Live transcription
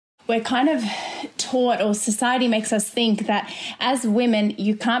we're kind of taught, or society makes us think, that as women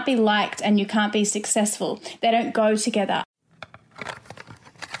you can't be liked and you can't be successful. They don't go together.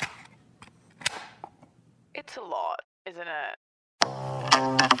 It's a lot, isn't it?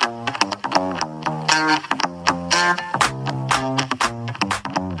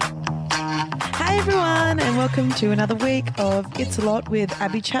 Hi everyone, and welcome to another week of It's a Lot with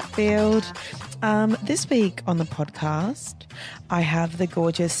Abby Chatfield. This week on the podcast, I have the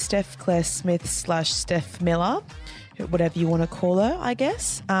gorgeous Steph Smith / Steph Miller, whatever you want to call her, I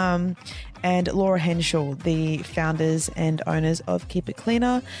guess, and Laura Henshaw, the founders and owners of Keep It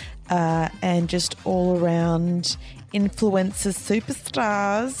Cleaner, and just all around influencer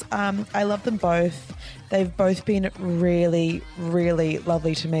superstars. I love them both. They've both been really, really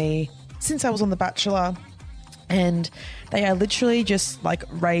lovely to me since I was on The Bachelor, and they are literally just like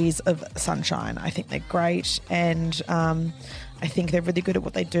rays of sunshine. I think they're great, and I think they're really good at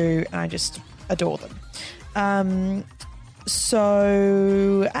what they do, and I just adore them.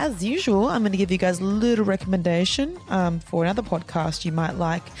 So as usual, I'm going to give you guys a little recommendation for another podcast you might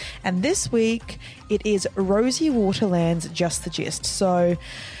like, and this week it is Rosie Waterland's Just the Gist. So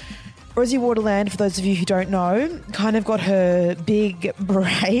Rosie Waterland, for those of you who don't know, kind of got her big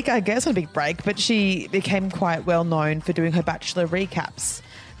break, I guess, not a big break, but she became quite well known for doing her Bachelor recaps.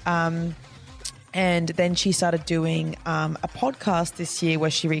 And then she started doing a podcast this year where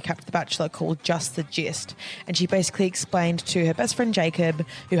she recapped The Bachelor called Just the Gist. And she basically explained to her best friend Jacob,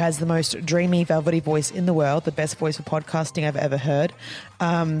 who has the most dreamy, velvety voice in the world, the best voice for podcasting I've ever heard,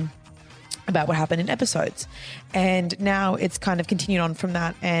 about what happened in episodes. And now it's kind of continued on from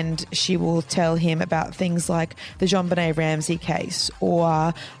that, and she will tell him about things like the JonBenet Ramsey case,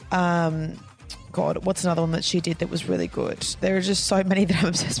 or God, what's another one that she did that was really good? There are just so many that I'm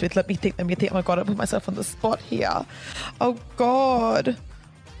obsessed with. Let me think. Oh my God, I put myself on the spot here. Oh God,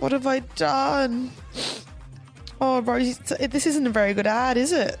 what have I done? Oh, Rosie, this isn't a very good ad,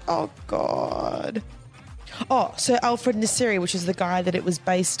 is it? Oh God. Oh, so Alfred Nassiri, which is the guy that it was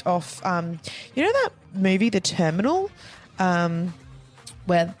based off. You know that movie, The Terminal,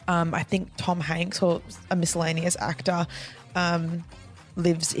 where I think Tom Hanks, or a miscellaneous actor,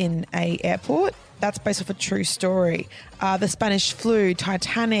 lives in a airport? That's based off a true story. The Spanish Flu,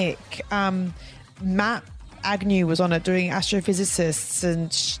 Titanic, Matt Agnew was on it doing astrophysicists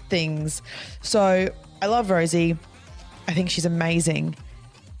and things. So I love Rosie. I think she's amazing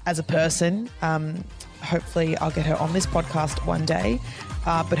as a person. Hopefully I'll get her on this podcast one day.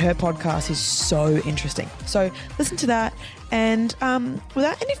 But her podcast is so interesting. So listen to that. And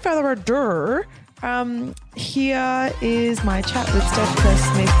without any further ado, here is my chat with Steph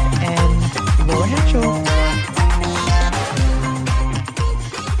Smith and Laura Henshaw.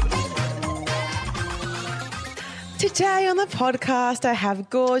 Today on the podcast, I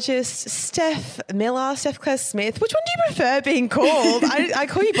have gorgeous Steph Miller, Steph Smith. Which one do you prefer being called? I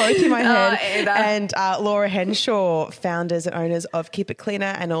call you both in my head. And Laura Henshaw, founders and owners of Keep It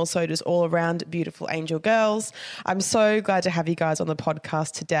Cleaner, and also just all around beautiful angel girls. I'm so glad to have you guys on the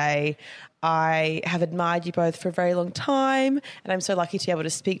podcast today. I have admired you both for a very long time, and I'm so lucky to be able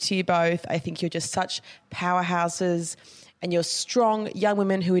to speak to you both. I think you're just such powerhouses, and you're strong young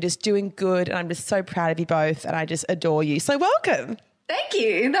women who are just doing good, and I'm just so proud of you both, and I just adore you. So welcome. Thank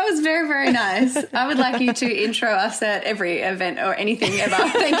you. That was very, very nice. I would like you to intro us at every event or anything ever.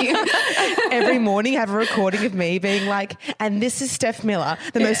 Thank you. Every morning have a recording of me being like, and this is Steph Miller,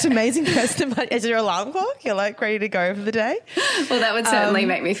 the most amazing person. As your alarm clock, you're like ready to go for the day. Well, that would certainly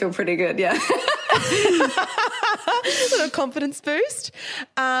make me feel pretty good, yeah. A little confidence boost.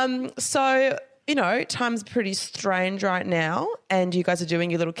 So, you know, time's pretty strange right now, and you guys are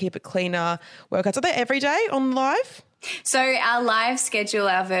doing your little Keep It Cleaner workouts. Are they every day on live? So our live schedule,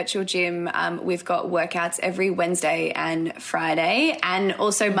 our virtual gym, we've got workouts every Wednesday and Friday, and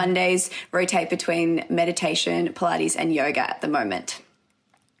also Mondays rotate between meditation, Pilates and yoga at the moment.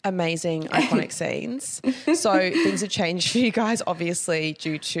 Amazing, iconic scenes. So things have changed for you guys, obviously,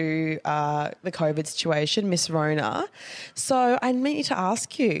 due to the COVID situation, Miss Rona. So I need to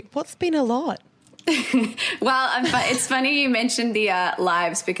ask you, what's been a lot? Well, it's funny you mentioned the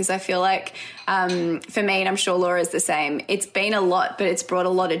lives, because I feel like for me, and I'm sure Laura's the same, it's been a lot, but it's brought a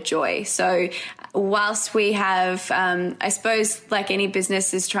lot of joy. So whilst we have, I suppose, like any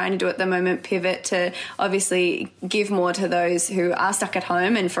business is trying to do at the moment, pivot to obviously give more to those who are stuck at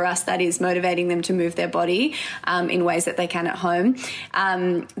home. And for us, that is motivating them to move their body in ways that they can at home.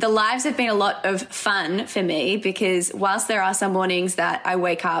 The lives have been a lot of fun for me, because whilst there are some mornings that I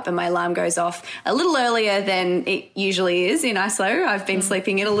wake up and my alarm goes off a little earlier than it usually is in Iceland, I've been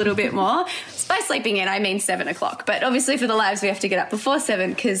sleeping in a little bit more. by sleeping in, I mean 7 o'clock. But obviously for the lives, we have to get up before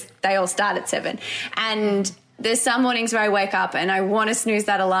 7 because they all start at 7. And there's some mornings where I wake up and I want to snooze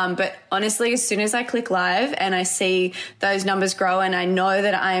that alarm. But honestly, as soon as I click live and I see those numbers grow and I know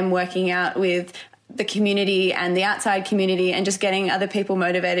that I am working out with the community and the outside community and just getting other people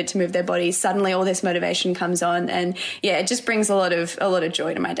motivated to move their bodies, suddenly all this motivation comes on. And yeah, it just brings a lot of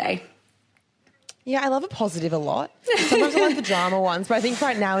joy to my day. Yeah, I love a positive a lot. Sometimes I like the drama ones, but I think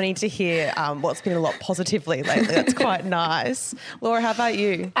right now we need to hear what's been a lot positively lately. That's quite nice. Laura, how about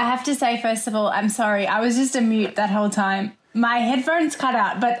you? I have to say, first of all, I'm sorry. I was just a mute that whole time. My headphones cut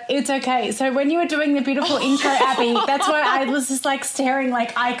out, but it's okay. So when you were doing the beautiful intro, Abby, that's why I was just like staring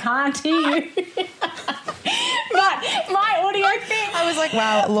like I can't hear you. But my audio thing. I was like,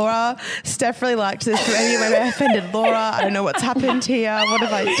 wow, Laura, Steph really liked this. Maybe I offended Laura. I don't know what's happened here. What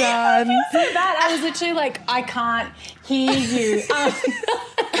have I done? I feel so bad. I was literally like, I can't hear you.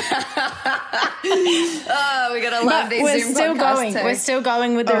 Oh, we gotta love these Zoom podcasts too. We're still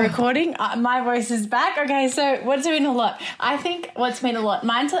going with the recording. My voice is back. Okay, so what's been a lot? I think what's been a lot.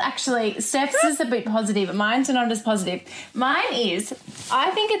 Mine's actually, Steph's is a bit positive, but mine's not as positive. Mine is,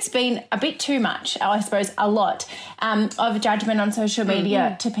 I think it's been a bit too much, I suppose a lot, of judgment on social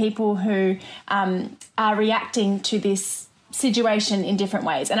media to people who are reacting to this situation in different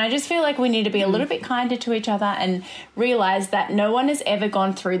ways. And I just feel like we need to be a little bit kinder to each other and realise that no one has ever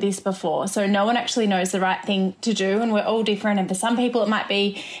gone through this before. So no one actually knows the right thing to do, and we're all different. And for some people it might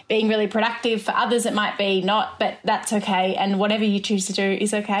be being really productive, for others it might be not, but that's okay. And whatever you choose to do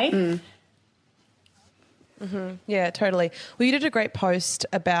is okay. Yeah, totally. Well, you did a great post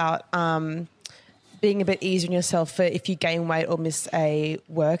about being a bit easier on yourself for if you gain weight or miss a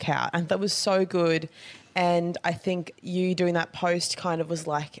workout. And that was so good. And I think you doing that post kind of was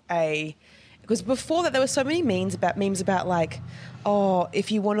like because before that there were so many memes about like, oh,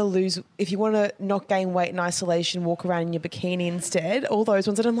 if you want to not gain weight in isolation, walk around in your bikini instead. All those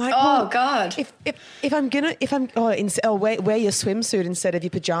ones that I'm like, oh God, wear your swimsuit instead of your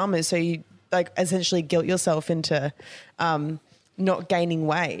pajamas, so you like essentially guilt yourself into not gaining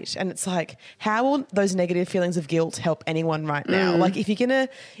weight. And it's like, how will those negative feelings of guilt help anyone right now? Like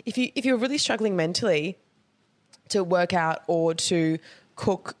if you're really struggling mentally to work out or to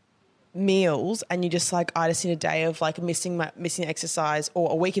cook meals and you're just like, I just need a day of like missing exercise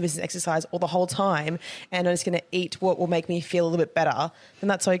or a week of missing exercise or the whole time, and I'm just going to eat what will make me feel a little bit better, then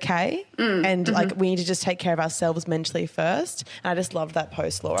that's okay. And like we need to just take care of ourselves mentally first. And I just loved that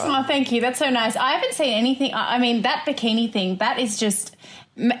post, Laura. Oh, thank you. That's so nice. I haven't seen anything. I mean, that bikini thing, that is just...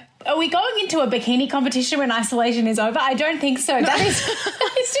 Are we going into a bikini competition when isolation is over? I don't think so. That is,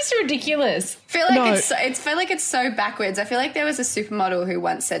 it's just ridiculous. I feel like it's so backwards. I feel like there was a supermodel who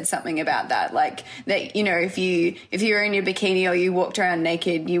once said something about that, like that, you know, if you were in your bikini or you walked around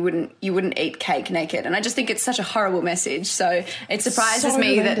naked, you wouldn't eat cake naked. And I just think it's such a horrible message. So it surprises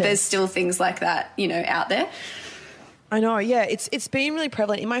me that there's still things like that, you know, out there. I know. Yeah, it's been really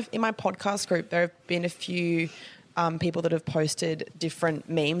prevalent in my podcast group. There have been a few people that have posted different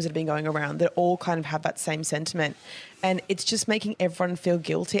memes that have been going around that all kind of have that same sentiment, and it's just making everyone feel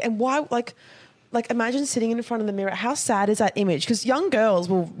guilty. And why, like imagine sitting in front of the mirror. How sad is that image? Because young girls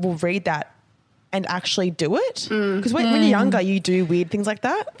will read that and actually do it. Because when you're younger, you do weird things like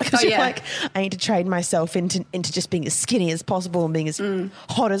that. Because you're like, I need to train myself into just being as skinny as possible and being as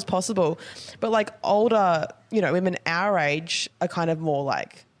hot as possible. But like older, you know, women our age are kind of more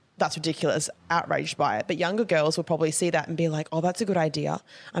like, that's ridiculous, outraged by it. But younger girls will probably see that and be like, oh, that's a good idea.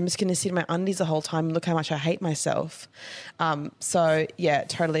 I'm just going to sit in my undies the whole time and look how much I hate myself. So, yeah,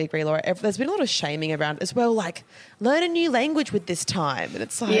 totally agree, Laura. There's been a lot of shaming around it as well, like learn a new language with this time. And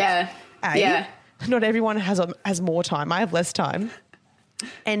it's like, not everyone has more time. I have less time.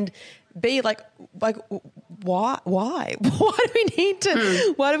 And B, like why? Why do we need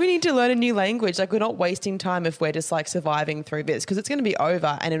to learn a new language? Like, we're not wasting time if we're just like surviving through this, because it's going to be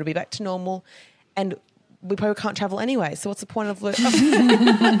over and it'll be back to normal, and we probably can't travel anyway. So what's the point of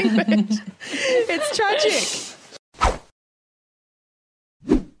learning language? It's tragic.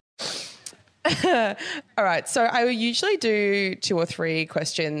 All right. So I usually do 2 or 3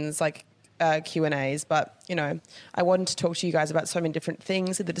 questions, like Q&As, but, you know, I wanted to talk to you guys about so many different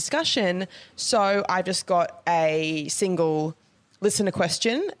things in the discussion. So I've just got a single listener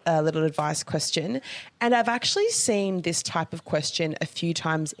question, a little advice question. And I've actually seen this type of question a few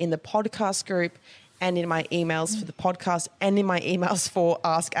times in the podcast group and in my emails for the podcast and in my emails for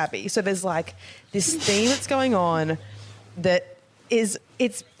Ask Abby. So there's like this theme that's going on that is,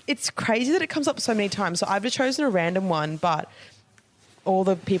 it's crazy that it comes up so many times. So I've just chosen a random one, but all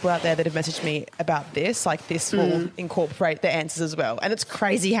the people out there that have messaged me about this, like this will incorporate the answers as well. And it's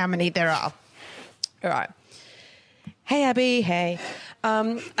crazy how many there are. All right. Hey, Abby. Hey.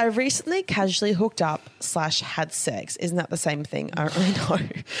 I recently casually hooked up / had sex. Isn't that the same thing? I don't really know.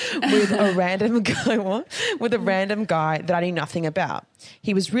 With a random guy. What? With a random guy that I knew nothing about.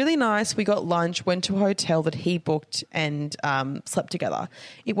 He was really nice. We got lunch, went to a hotel that he booked and slept together.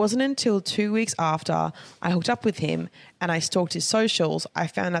 It wasn't until 2 weeks after I hooked up with him and I stalked his socials, I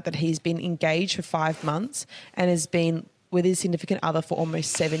found out that he's been engaged for 5 months and has been with his significant other for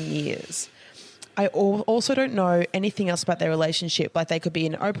almost 7 years. I also don't know anything else about their relationship. Like they could be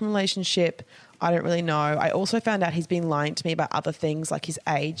in an open relationship. I don't really know. I also found out he's been lying to me about other things like his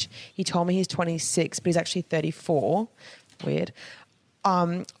age. He told me he's 26, but he's actually 34. Weird.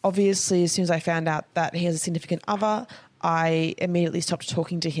 Obviously, as soon as I found out that he has a significant other, I immediately stopped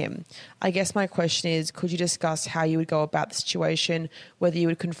talking to him. I guess my question is, could you discuss how you would go about the situation, whether you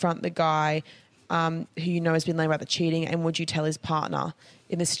would confront the guy who you know has been lying about the cheating, and would you tell his partner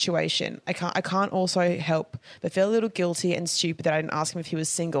in this situation? I can't also help but feel a little guilty and stupid that I didn't ask him if he was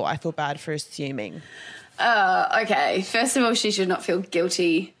single. I feel bad for assuming. Okay. First of all, she should not feel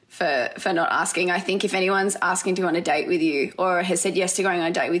guilty for not asking. I think if anyone's asking to go on a date with you or has said yes to going on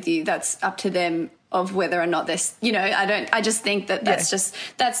a date with you, that's up to them of whether or not this, I just think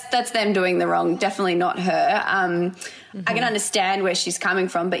that's them doing the wrong, definitely not her. I can understand where she's coming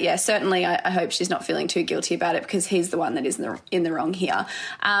from, but yeah, certainly I hope she's not feeling too guilty about it because he's the one that is in the wrong here.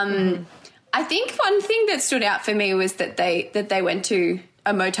 I think one thing that stood out for me was that they went to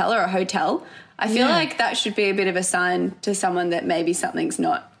a motel or a hotel. I feel like that should be a bit of a sign to someone that maybe something's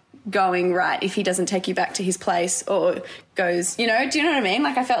not going right if he doesn't take you back to his place or goes, do you know what I mean?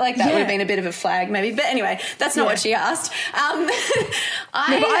 Like I felt like that would have been a bit of a flag maybe. But anyway, that's not what she asked. No,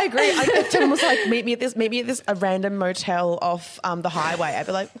 but I agree. If someone was like, meet me at this a random motel off the highway, I'd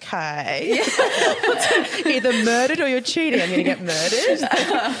be like, okay. Either murdered or you're cheating. I'm going to get murdered.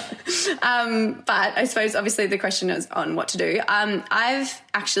 But I suppose obviously the question is on what to do. I've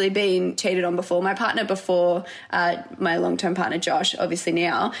actually been cheated on before. My partner before, my long-term partner Josh, obviously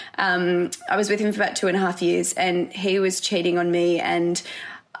now, I was with him for about 2.5 years and he was cheating on me, and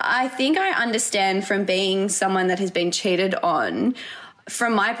I think I understand from being someone that has been cheated on.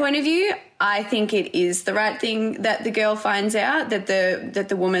 From my point of view, I think it is the right thing that the girl finds out that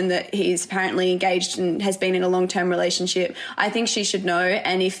the woman that he's apparently engaged and has been in a long-term relationship, I think she should know.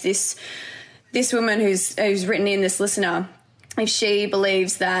 And if this woman who's written in, this listener, if she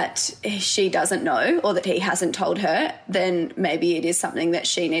believes that she doesn't know or that he hasn't told her, then maybe it is something that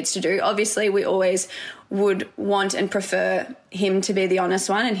she needs to do. Obviously, we always would want and prefer him to be the honest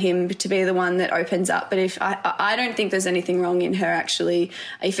one and him to be the one that opens up. But if I don't think there's anything wrong in her actually,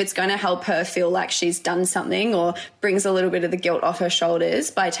 if it's going to help her feel like she's done something or brings a little bit of the guilt off her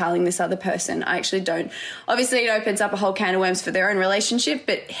shoulders by telling this other person, I actually don't. Obviously, it opens up a whole can of worms for their own relationship,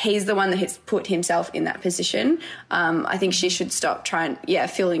 but he's the one that has put himself in that position. I think she should stop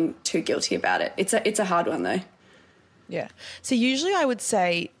feeling too guilty about it. It's a hard one though. Yeah. So usually I would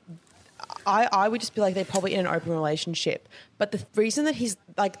say, I would just be like, they're probably in an open relationship. But the reason that he's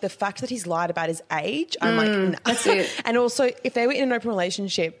like, the fact that he's lied about his age, I'm like, nah. That's it. And also, if they were in an open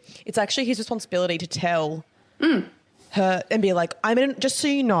relationship, it's actually his responsibility to tell her and be like, just so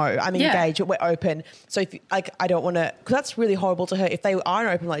you know, I'm engaged, we're open. So if I don't want to, because that's really horrible to her. If they are in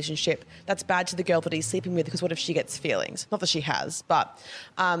an open relationship, that's bad to the girl that he's sleeping with, because what if she gets feelings? Not that she has, but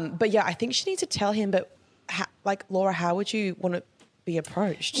yeah, I think she needs to tell him. But Laura, how would you want to be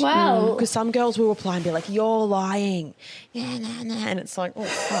approached? Well, because some girls will reply and be like, you're lying, and it's like, oh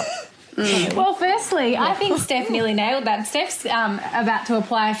fuck. Well, firstly, I think Steph nearly nailed that. Steph's about to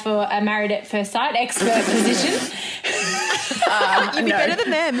apply for a Married at First Sight expert position. You'd be better than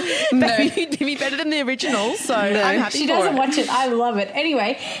them. No. You'd be better than the original, so I'm happy She for doesn't it. watch it. I love it.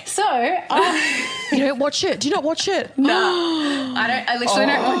 Anyway, so... You don't watch it? Do you not watch it? No, I literally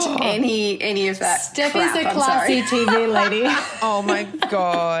don't watch any of that. Steph crap, is a I'm classy sorry. TV lady. Oh, my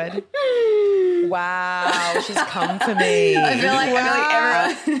God. Wow, she's come for me. I feel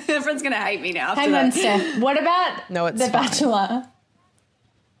like everyone's going to hate me now after Hang that. on, Steph. What about The fine. Bachelor?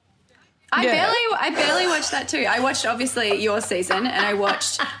 I barely watched that too. I watched obviously your season, and I've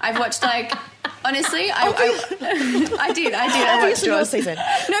watched like, honestly, I did. I watched your yours. season.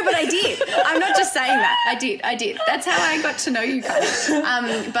 No, but I did. I'm not just saying that. I did. That's how I got to know you guys.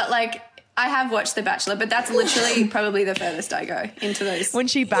 But like, I have watched The Bachelor, but that's literally probably the furthest I go into those. When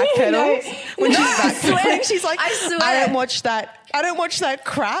she backpedals, she's backpedaling, she's like, I swear. I don't watch that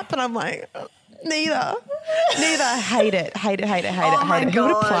crap, and I'm like, neither. Neither. Hate it. my Who would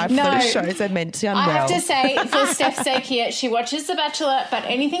God. apply for No. those shows? They're mentally unwell. I have to say, for Steph's sake here, she watches The Bachelor, but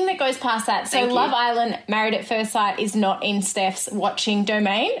anything that goes past that. So Thank you. Love Island, Married at First Sight is not in Steph's watching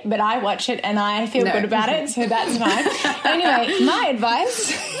domain, but I watch it and I feel No. good about it, so that's fine. Anyway, my advice,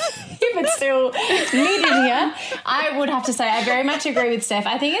 if it's still needed here, I would have to say I very much agree with Steph.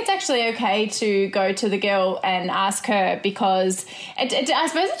 I think it's actually okay to go to the girl and ask her, because I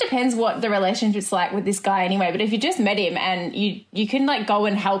suppose it depends what the relationship's like with this guy anyway, but if you just met him and you can like go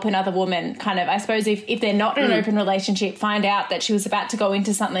and help another woman kind of, I suppose if they're not in an open relationship, find out that she was about to go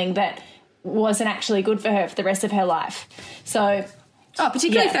into something that wasn't actually good for her for the rest of her life. So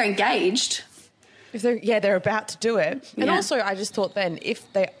particularly if they're engaged. If they're about to do it. And Yeah. also, I just thought then,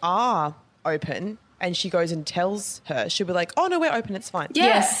 if they are open and she goes and tells her, she'll be like, oh, no, we're open, it's fine.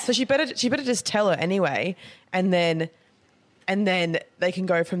 Yes. So she better just tell her anyway, and then they can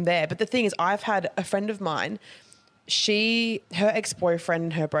go from there. But the thing is, I've had a friend of mine, her ex-boyfriend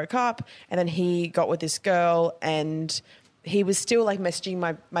and her broke up, and then he got with this girl, and he was still like messaging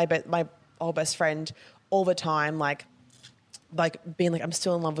my old best friend all the time, like being like, I'm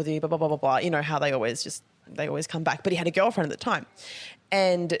still in love with you, blah, blah, blah, blah, blah. You know how they always come back. But he had a girlfriend at the time.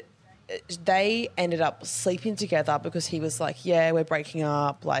 And they ended up sleeping together because he was like, yeah, we're breaking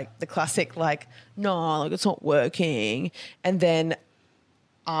up. Like the classic, like, no, like it's not working. And then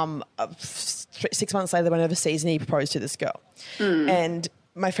 6 months later, they went overseas and he proposed to this girl. And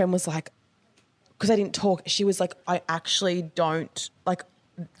my friend was like, because I didn't talk, she was like, I actually don't, like,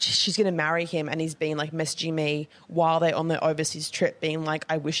 she's going to marry him, and he's been like messaging me while they're on their overseas trip being like,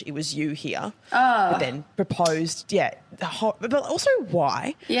 I wish it was you here. But then proposed. Yeah. But also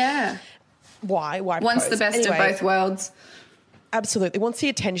why? Yeah. Why Wants the propose? best of both worlds. Absolutely. Wants the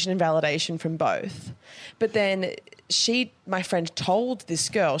attention and validation from both. But then my friend told this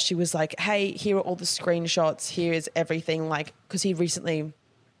girl, she was like, hey, here are all the screenshots. Here's everything. Like, because he recently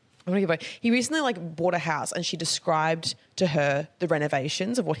like bought a house, and she described to her the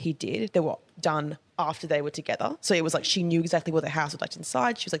renovations of what he did. They were done after they were together. So it was like she knew exactly what the house looked like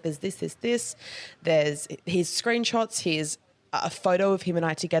inside. She was like, there's this. There's his screenshots. Here's a photo of him and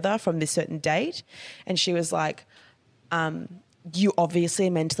I together from this certain date. And she was like, you obviously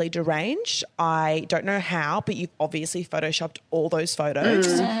are mentally deranged. I don't know how, but you've obviously photoshopped all those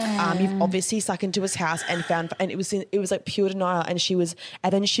photos. You've obviously stuck into his house and it was like pure denial. And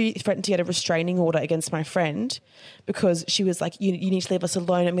then she threatened to get a restraining order against my friend, because she was like, you need to leave us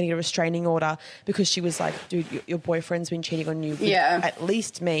alone. I'm going to get a restraining order, because she was like, dude, your boyfriend's been cheating on you with at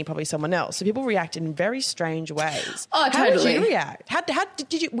least me, probably someone else. So people react in very strange ways. Oh, How totally. did you react? How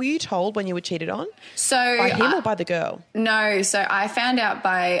did you? Were you told when you were cheated on? So By him or by the girl? No, so I found out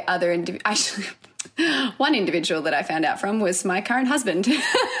by other actually, one individual that I found out from was my current husband.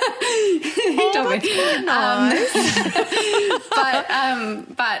 He told me.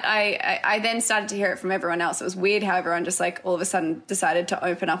 But I then started to hear it from everyone else. It was weird how everyone just like all of a sudden decided to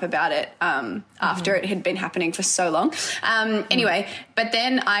open up about it after it had been happening for so long. Anyway, but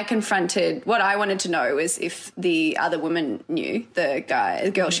then I confronted, what I wanted to know was if the other woman knew,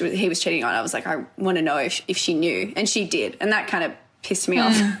 the girl he was cheating on. I was like, I want to know if she knew, and she did, and that kind of pissed me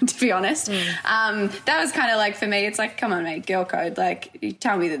off, to be honest. That was kind of like, for me, it's like, come on, mate, girl code. Like, you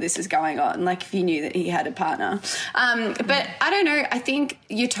tell me that this is going on. Like, if you knew that he had a partner. But I don't know. I think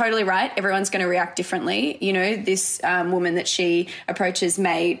you're totally right. Everyone's going to react differently. You know, this woman that she approaches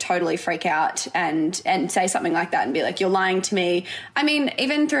may totally freak out and say something like that and be like, you're lying to me. I mean,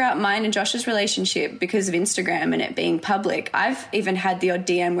 even throughout mine and Josh's relationship, because of Instagram and it being public, I've even had the odd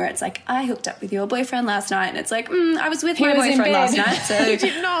DM where it's like, I hooked up with your boyfriend last night. And it's like, I was with my boyfriend last night. So, You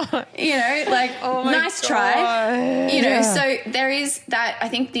did not. You know, like, nice try. You know, so there is that. I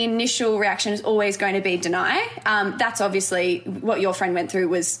think the initial reaction is always going to be deny. That's obviously what your friend went through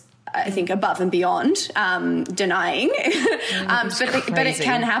was, I think, above and beyond denying. But it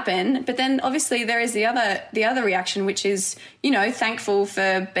can happen. But then obviously there is the other reaction, which is, you know, thankful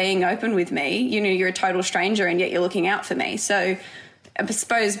for being open with me. You know, you're a total stranger and yet you're looking out for me. So I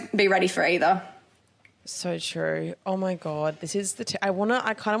suppose be ready for either. So true. Oh my God. This is I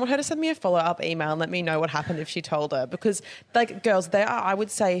kind of want her to send me a follow-up email and let me know what happened if she told her, because like, girls, there are, I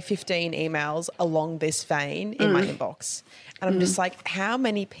would say, 15 emails along this vein in my inbox. And I'm just like, how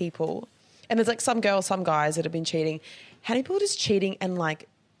many people, and there's like some girls, some guys that have been cheating. How many people are just cheating and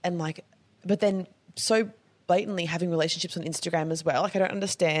but then so blatantly having relationships on Instagram as well? Like, I don't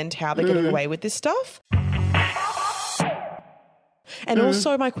understand how they're getting away with this stuff. And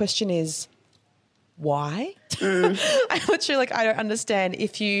also my question is, why? I'm literally like, I don't understand.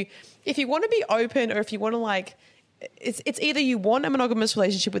 If you want to be open, or if you want to, like, it's either you want a monogamous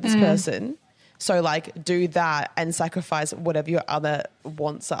relationship with this person, So like do that and sacrifice whatever your other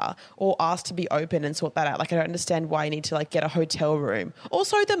wants are, or ask to be open and sort that out. Like I don't understand why you need to like get a hotel room.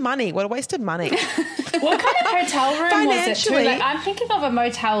 Also the money, what a waste of money. What kind of hotel room was it too? Like, I'm thinking of a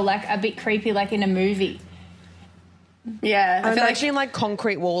motel like a bit creepy, like in a movie. Yeah, I'm imagining like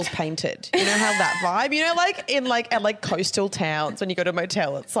concrete walls painted. You know how that vibe? You know, like in like at like coastal towns when you go to a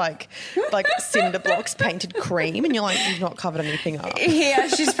motel, it's like cinder blocks painted cream, and you're like, you've not covered anything up. Yeah,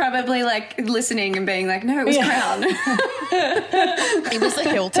 she's probably like listening and being like, no, it was Crown. It was the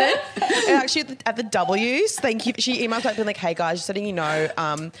Hilton. Actually, at the W's. Thank you. She emailed back being like, hey guys, just letting you know,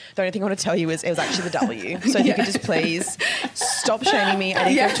 the only thing I want to tell you is it was actually the W. So if you could just please stop shaming me.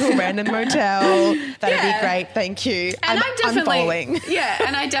 I didn't go to a random motel. That'd be great. Thank you. And I'm following. Yeah,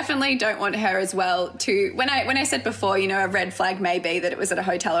 and I definitely don't want her as well to, when I said before, you know, a red flag may be that it was at a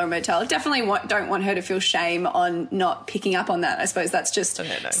hotel or a motel, definitely don't want her to feel shame on not picking up on that. I suppose that's just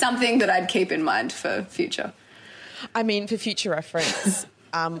something that I'd keep in mind for future. I mean, for future reference,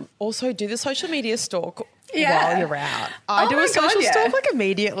 also do the social media stalk while you're out. I do a social stalk like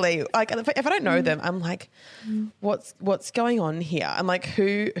immediately. Like if I don't know them, I'm like, what's going on here? I'm like,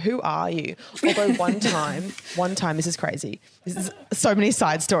 who are you? Although one time, this is crazy. This is so many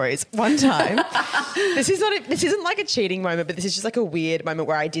side stories. One time, this isn't like a cheating moment, but this is just like a weird moment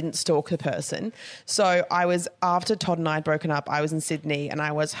where I didn't stalk the person. So I was, after Todd and I had broken up, I was in Sydney and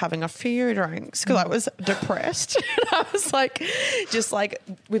I was having a few drinks because I was depressed. And I was like, just like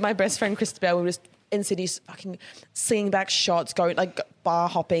with my best friend Christabel, we were just in Sydney fucking seeing back shots, going like bar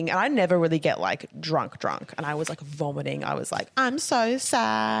hopping, and I never really get like drunk. And I was like vomiting. I was like, I'm so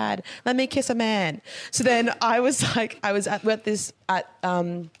sad. Let me kiss a man. So then I was at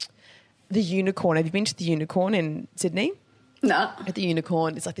the Unicorn. Have you been to the Unicorn in Sydney? No. At the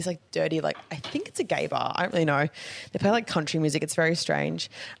Unicorn, it's like this like dirty, like I think it's a gay bar. I don't really know. They play like country music. It's very strange.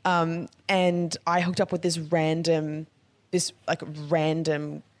 And I hooked up with this random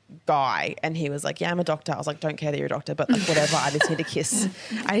guy, and he was like, yeah, I'm a doctor. I was like, don't care that you're a doctor, but like whatever, I just need to kiss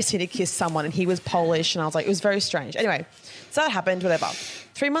someone. And he was Polish, and I was like, it was very strange. Anyway, so that happened, whatever.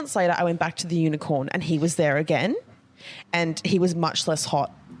 3 months later, I went back to the Unicorn and he was there again, and he was much less hot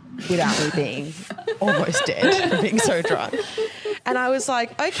without me being almost dead, being so drunk. And I was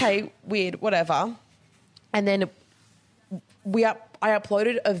like, okay, weird, whatever. And then I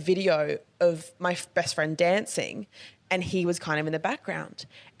uploaded a video of my best friend dancing, and he was kind of in the background.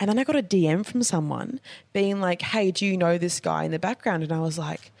 And then I got a DM from someone being like, hey, do you know this guy in the background? And I was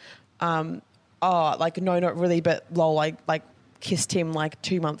like, no, not really, but lol, like kissed him like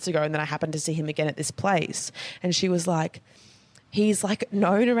 2 months ago, and then I happened to see him again at this place. And she was like, he's like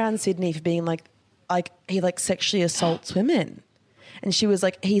known around Sydney for being like he like sexually assaults women. And she was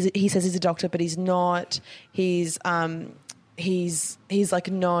like, he says he's a doctor, but he's not. He's like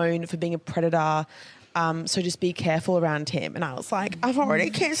known for being a predator. So just be careful around him. And I was like, I've already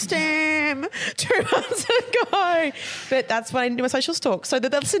kissed him 2 months ago. But that's when I do my social stalk. So the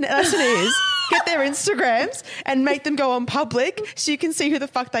lesson is get their Instagrams and make them go on public so you can see who the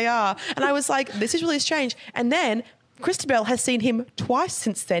fuck they are. And I was like, this is really strange. And then Christabel has seen him twice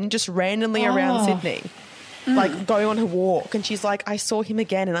since then, just randomly around Sydney. Like going on her walk, and she's like, I saw him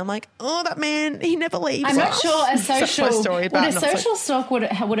again, and I'm like, oh, that man, he never leaves. I'm not sure a social stalk would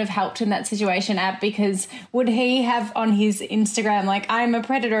have helped in that situation, Ab, because would he have on his Instagram like, I'm a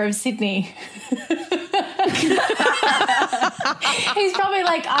predator of Sydney? He's probably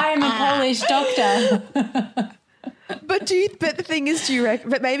like, I am a Polish doctor. But the thing is, do you reckon?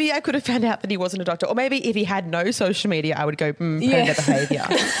 But maybe I could have found out that he wasn't a doctor, or maybe if he had no social media, I would go predator behaviour.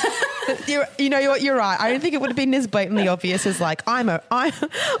 You know what? You're right. I don't think it would have been as blatantly obvious as like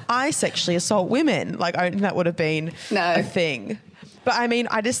I sexually assault women. Like I don't think that would have been a thing. But I mean,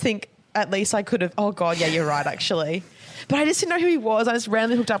 I just think at least I could have. Oh God, yeah, you're right. Actually. But I just didn't know who he was. I just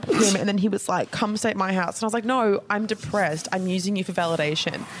randomly hooked up with him, and then he was like, come stay at my house. And I was like, no, I'm depressed. I'm using you for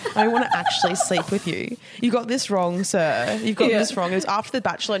validation. I don't want to actually sleep with you. You got this wrong, sir. You've got this wrong. It was after The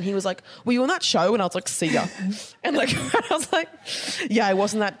Bachelor, and he was like, were you on that show? And I was like, see ya. And like, I was like, yeah, I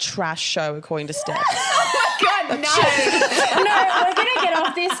wasn't that trash show, according to Steph. Oh my God, No, we're going to get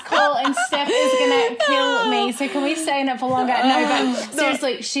off this call and Steph is going to kill me. So can we stay in it for longer? No, but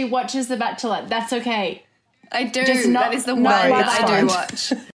seriously, she watches The Bachelor. That's okay. I do. That is the one that I do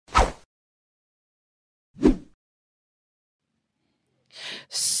watch.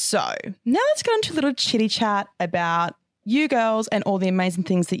 So now let's get on to a little chitty chat about you girls and all the amazing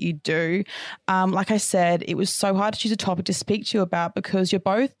things that you do. Like I said, it was so hard to choose a topic to speak to you about because you're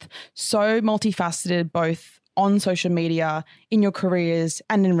both so multifaceted, both on social media, in your careers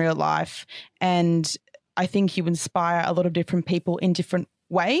and in real life. And I think you inspire a lot of different people in different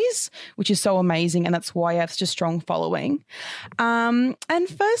ways, which is so amazing. And that's why I have such a strong following. And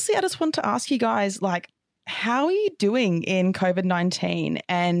firstly, I just want to ask you guys, like, how are you doing in COVID-19?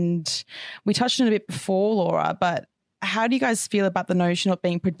 And we touched on it a bit before, Laura, but how do you guys feel about the notion of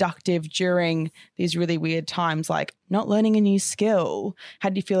being productive during these really weird times, like not learning a new skill? How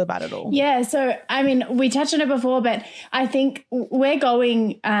do you feel about it all? Yeah, so, I mean, we touched on it before, but I think we're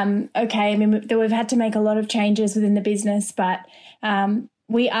going okay. I mean, we've had to make a lot of changes within the business, but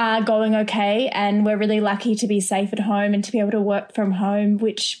we are going okay, and we're really lucky to be safe at home and to be able to work from home,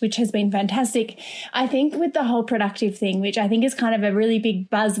 which has been fantastic. I think with the whole productive thing, which I think is kind of a really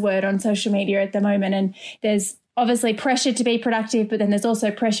big buzzword on social media at the moment, and there's obviously pressure to be productive, but then there's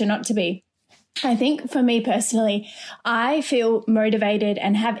also pressure not to be. I think for me personally, I feel motivated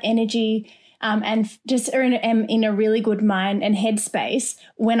and have energy and just am in a really good mind and headspace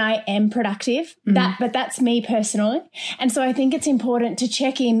when I am productive. But that's me personally. And so I think it's important to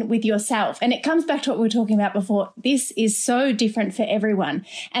check in with yourself. And it comes back to what we were talking about before. This is so different for everyone,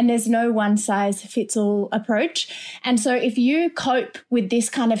 and there's no one size fits all approach. And so if you cope with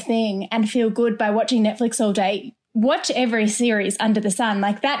this kind of thing and feel good by watching Netflix all day, watch every series under the sun.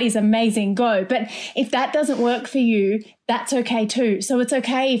 Like, that is amazing, go. But if that doesn't work for you, that's okay too. So it's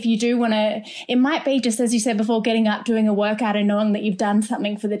okay if you do want to, it might be just, as you said before, getting up, doing a workout and knowing that you've done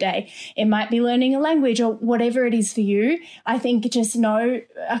something for the day. It might be learning a language or whatever it is for you. I think just know,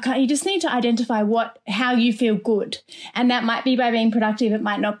 you just need to identify how you feel good. And that might be by being productive. It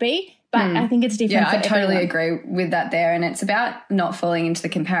might not be. But I think it's different. Yeah, I totally agree with that there. And it's about not falling into the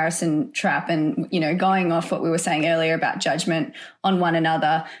comparison trap and, going off what we were saying earlier about judgment on one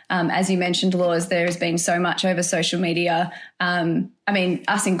another. As you mentioned, Laws, there has been so much over social media. I mean,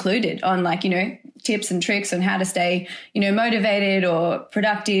 us included, on tips and tricks on how to stay, motivated or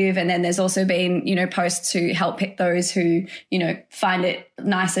productive. And then there's also been, posts to help pick those who, find it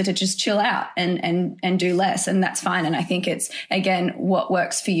nicer to just chill out and do less. And that's fine. And I think it's, again, what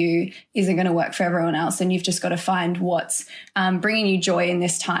works for you isn't going to work for everyone else. And you've just got to find what's bringing you joy in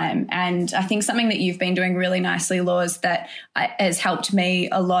this time. And I think something that you've been doing really nicely, Laws, that has helped me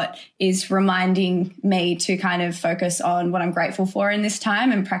a lot is reminding me to kind of focus on what I'm grateful for in this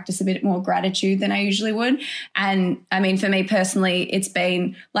time and practice a bit more gratitude than I usually would. And I mean, for me personally, it's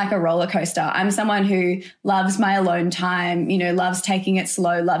been like a roller coaster. I'm someone who loves my alone time, loves taking it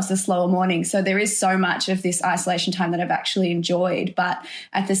slow, loves the slower morning. So there is so much of this isolation time that I've actually enjoyed. But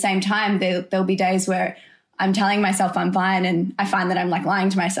at the same time, there'll be days where I'm telling myself I'm fine, and I find that I'm like lying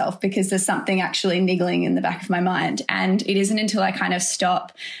to myself because there's something actually niggling in the back of my mind. And it isn't until I kind of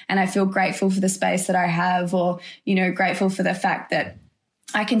stop and I feel grateful for the space that I have, or, grateful for the fact that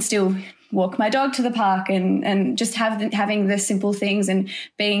I can still walk my dog to the park and just having the simple things and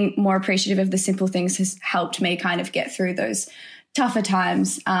being more appreciative of the simple things has helped me kind of get through those tougher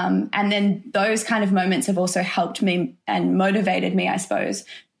times. And then those kind of moments have also helped me and motivated me, I suppose,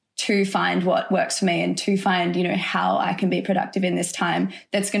 to find what works for me and to find, how I can be productive in this time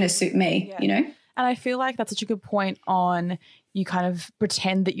that's going to suit me, And I feel like that's such a good point on, you kind of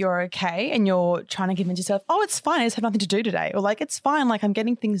pretend that you're okay and you're trying to convince yourself, oh, it's fine, I just have nothing to do today. Or like, it's fine, like I'm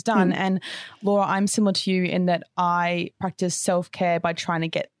getting things done. And Laura, I'm similar to you in that I practice self-care by trying to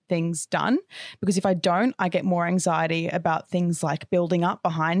get things done, because if I don't, I get more anxiety about things like building up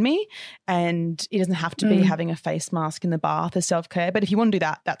behind me. And it doesn't have to be having a face mask in the bath as self-care, but if you want to do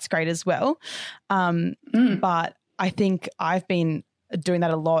that, that's great as well. But I think I've been doing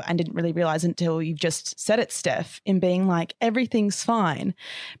that a lot and didn't really realize until you've just said it, Steph, in being like, everything's fine.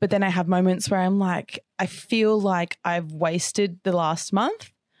 But then I have moments where I'm like, I feel like I've wasted the last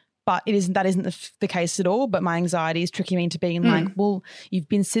month. But that isn't the case at all. But my anxiety is tricking me into being like, well, you've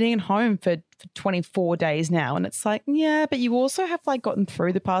been sitting at home for 24 days now. And it's like, yeah, but you also have like gotten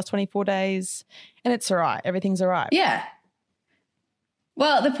through the past 24 days and it's all right. Everything's all right. Yeah.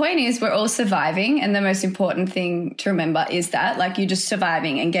 Well, the point is we're all surviving, and the most important thing to remember is that, like, you're just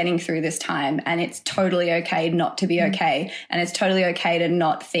surviving and getting through this time, and it's totally okay not to be okay, and it's totally okay to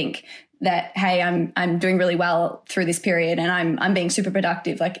not think that, hey, I'm doing really well through this period and I'm being super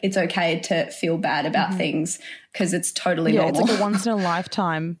productive. Like, it's okay to feel bad about things because it's totally normal. It's like a once in a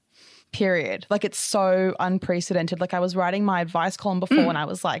lifetime period. Like, it's so unprecedented. Like, I was writing my advice column before and I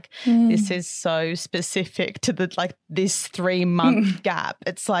was like, this is so specific to this 3-month gap.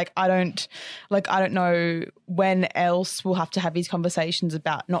 It's like, I don't know when else we'll have to have these conversations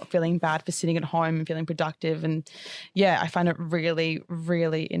about not feeling bad for sitting at home and feeling productive. And yeah, I find it really,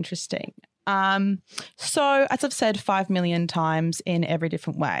 really interesting. So as I've said 5 million times in every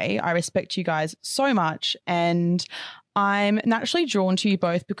different way, I respect you guys so much. And I'm naturally drawn to you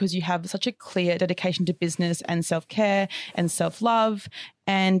both because you have such a clear dedication to business and self-care and self-love,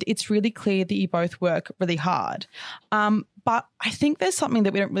 and it's really clear that you both work really hard. But I think there's something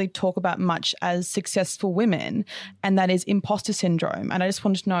that we don't really talk about much as successful women, and that is imposter syndrome. And I just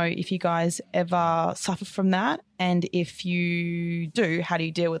wanted to know if you guys ever suffer from that, and if you do, how do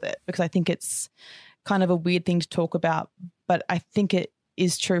you deal with it? Because I think it's kind of a weird thing to talk about, but I think it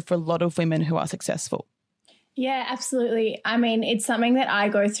is true for a lot of women who are successful. Yeah, absolutely. I mean, it's something that I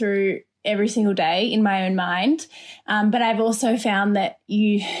go through every single day in my own mind. But I've also found that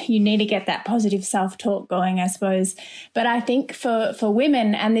you need to get that positive self-talk going, I suppose. But I think for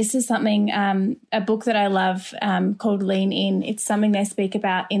women, and this is something, a book that I love called Lean In, it's something they speak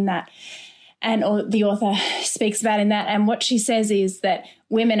about in that, and the author speaks about in that. And what she says is that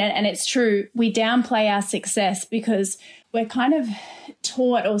women, and it's true, we downplay our success because we're kind of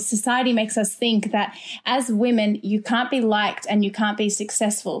taught, or society makes us think, that as women, you can't be liked and you can't be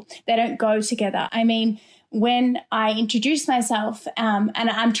successful. They don't go together. I mean, when I introduce myself, and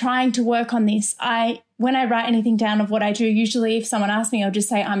I'm trying to work on this, when I write anything down of what I do, usually if someone asks me, I'll just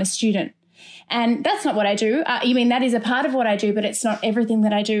say I'm a student. And that's not what I do. That is a part of what I do, but it's not everything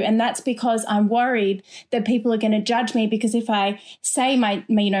that I do. And that's because I'm worried that people are going to judge me, because if I say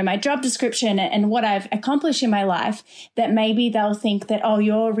my job description and what I've accomplished in my life, that maybe they'll think that, oh,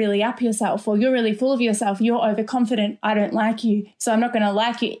 you're really up yourself, or you're really full of yourself, you're overconfident, I don't like you, so I'm not going to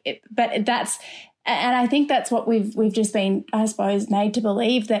like you. And I think that's what we've just been, I suppose, made to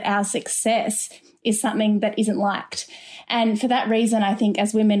believe, that our success is something that isn't liked. And for that reason, I think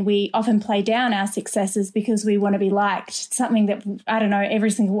as women, we often play down our successes because we want to be liked. It's something that, I don't know,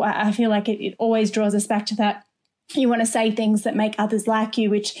 I feel like it always draws us back to that. You want to say things that make others like you,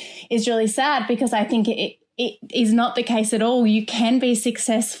 which is really sad, because I think it is not the case at all. You can be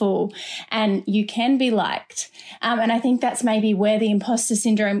successful and you can be liked. And I think that's maybe where the imposter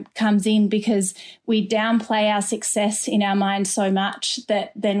syndrome comes in, because we downplay our success in our mind so much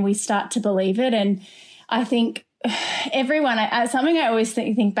that then we start to believe it. And I think everyone, something I always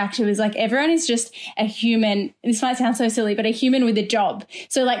think back to is, like, everyone is just a human. This might sound so silly, but a human with a job.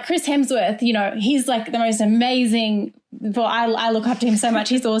 So like Chris Hemsworth, he's like the most amazing, I look up to him so much.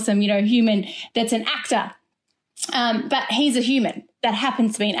 He's awesome, human that's an actor. But he's a human that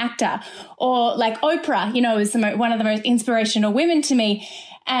happens to be an actor. Or like Oprah, is one of the most inspirational women to me.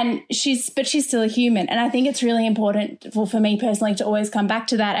 And she's still a human. And I think it's really important for me personally to always come back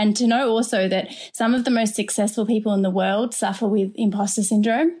to that, and to know also that some of the most successful people in the world suffer with imposter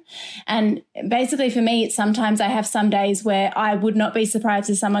syndrome. And basically for me, it's sometimes I have some days where I would not be surprised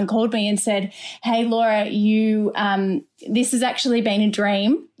if someone called me and said, hey, Laura, this has actually been a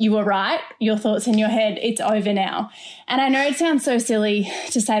dream. You were right. Your thoughts in your head, it's over now. And I know it sounds so silly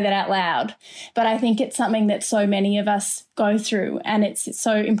to say that out loud, but I think it's something that so many of us go through, and it's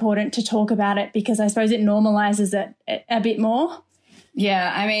so important to talk about it, because I suppose it normalizes it a bit more.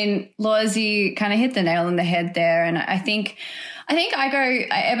 Yeah, I mean, Laws, you kind of hit the nail on the head there. And I think I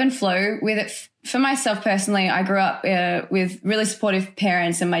ebb and flow with it. For myself personally, I grew up with really supportive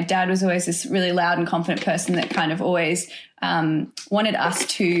parents, and my dad was always this really loud and confident person that kind of always wanted us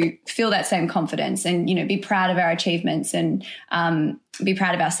to feel that same confidence and, be proud of our achievements and be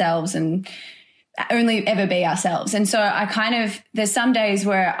proud of ourselves and only ever be ourselves. And so there's some days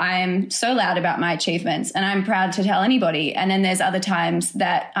where I'm so loud about my achievements and I'm proud to tell anybody. And then there's other times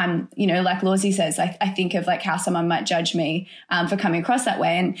that I'm, like Lawsy says, I think of like how someone might judge me for coming across that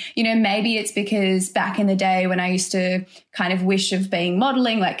way. And, maybe it's because back in the day when I used to kind of wish of being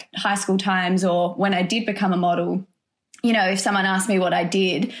modeling, like high school times, or when I did become a model, if someone asked me what I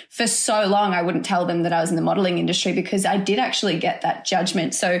did, for so long I wouldn't tell them that I was in the modeling industry, because I did actually get that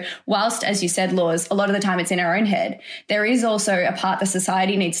judgment. So whilst, as you said, Laws, a lot of the time it's in our own head, there is also a part that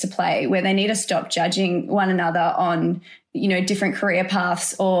society needs to play where they need to stop judging one another on, different career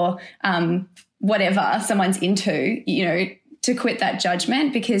paths or whatever someone's into, to quit that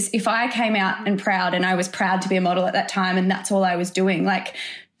judgment. Because if I came out and proud, and I was proud to be a model at that time and that's all I was doing, like,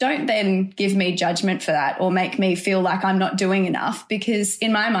 don't then give me judgment for that or make me feel like I'm not doing enough, because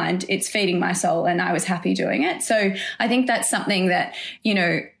in my mind, it's feeding my soul and I was happy doing it. So I think that's something that,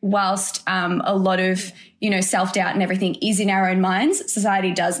 whilst a lot of, self-doubt and everything is in our own minds,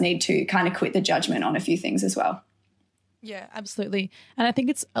 society does need to kind of quit the judgment on a few things as well. Yeah, absolutely. And I think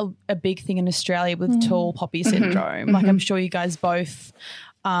it's a big thing in Australia with tall poppy syndrome. Like, I'm sure you guys both,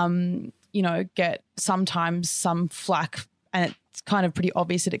 get sometimes some flack, and it's kind of pretty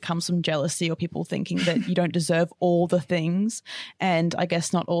obvious that it comes from jealousy or people thinking that you don't deserve all the things. And I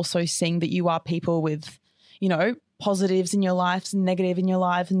guess not also seeing that you are people with, positives in your lives and negative in your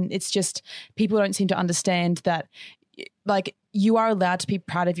life. And it's just people don't seem to understand that like you are allowed to be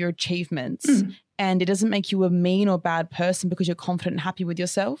proud of your achievements. And it doesn't make you a mean or bad person because you're confident and happy with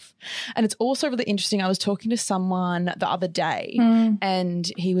yourself. And it's also really interesting. I was talking to someone the other day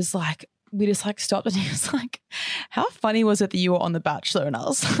and he was like, we just like stopped and he was like, how funny was it that you were on The Bachelor? And I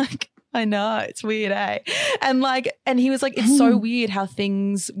was like, I know, it's weird, eh? And he was like, it's so weird how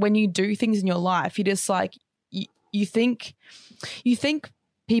things, when you do things in your life, you just like, you think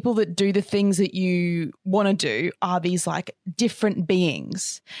people that do the things that you want to do are these like different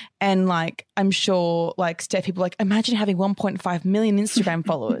beings. And like, I'm sure like Steph, people like, imagine having 1.5 million Instagram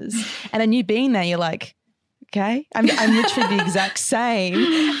followers and then you being there, you're like, okay, I'm literally the exact same.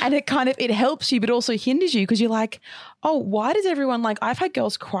 And it helps you, but also hinders you because you're like, oh, why does everyone like, I've had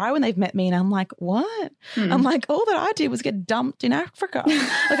girls cry when they've met me and I'm like, what? I'm like, all that I did was get dumped in Africa.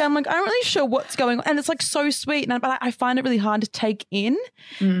 Like, I'm like, I'm not really sure what's going on. And it's like so sweet. But I find it really hard to take in.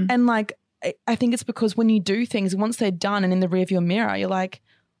 And like, I think it's because when you do things, once they're done and in the rearview mirror, you're like,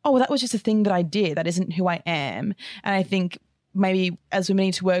 oh, well, that was just a thing that I did. That isn't who I am. And I think maybe as women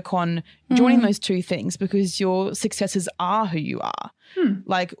need to work on joining those two things because your successes are who you are.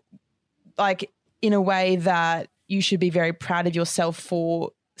 Like in a way that you should be very proud of yourself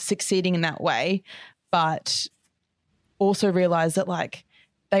for succeeding in that way, but also realize that like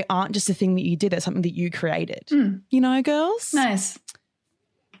they aren't just a thing that you did, that's something that you created. You know, girls? Nice.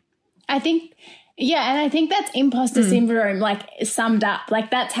 I think, yeah, and I think that's imposter syndrome, like summed up.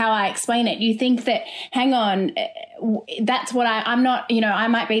 Like that's how I explain it. You think that, hang on, that's what I'm not, I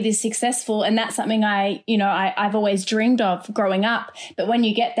might be this successful and that's something I've always dreamed of growing up. But when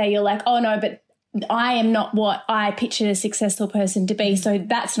you get there, you're like, oh no, but I am not what I pictured a successful person to be, so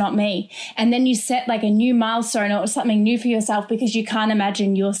that's not me. And then you set like a new milestone or something new for yourself because you can't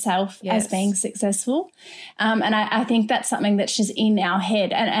imagine yourself as being successful. And I think that's something that's just in our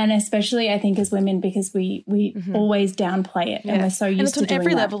head, and especially I think as women because we always downplay it and we're so used to doing that. And it's on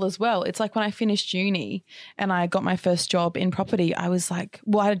every level as well. It's like when I finished uni and I got my first job in property, I was like,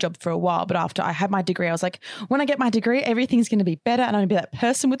 well, I had a job for a while, but after I had my degree, I was like, when I get my degree, everything's going to be better and I'm going to be that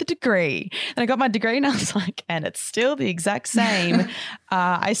person with a degree. And I got my degree and I was like, and it's still the exact same.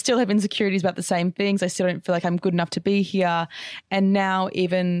 I still have insecurities about the same things. I still don't feel like I'm good enough to be here. And now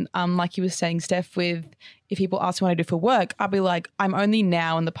even like you were saying, Steph, with if people ask me what I do for work, I'll be like, I'm only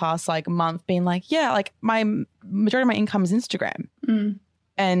now in the past like month being like, yeah, like my majority of my income is Instagram.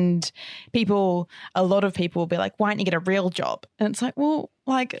 And a lot of people will be like, why don't you get a real job? And it's like, well,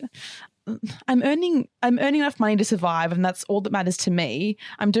 like I'm earning enough money to survive and that's all that matters to me.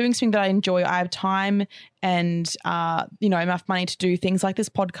 I'm doing something that I enjoy. I have time and, enough money to do things like this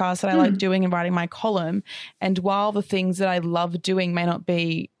podcast that I like doing and writing my column. And while the things that I love doing may not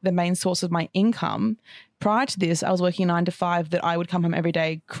be the main source of my income, prior to this, I was working 9 to 5 that I would come home every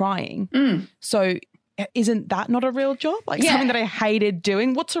day crying. So isn't that not a real job? Like something that I hated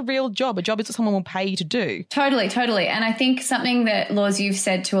doing? What's a real job? A job is what someone will pay you to do. Totally. And I think something that, Laws, you've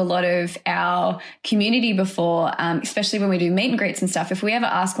said to a lot of our community before, especially when we do meet and greets and stuff, if we ever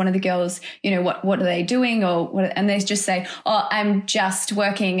ask one of the girls, what are they doing and they just say, oh, I'm just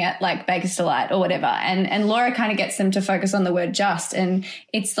working at like Baker's Delight or whatever. And Laura kind of gets them to focus on the word just. And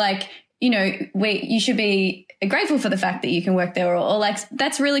it's like, you should be grateful for the fact that you can work there or like,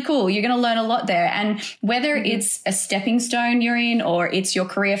 that's really cool. You're going to learn a lot there. And whether it's a stepping stone you're in or it's your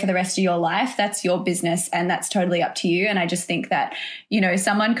career for the rest of your life, that's your business and that's totally up to you. And I just think that,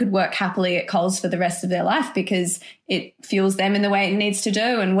 someone could work happily at Coles for the rest of their life because it fuels them in the way it needs to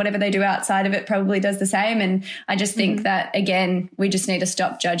do. And whatever they do outside of it probably does the same. And I just think that, again, we just need to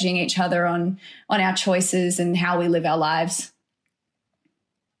stop judging each other on our choices and how we live our lives.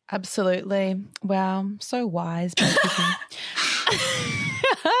 Absolutely. Wow. So wise.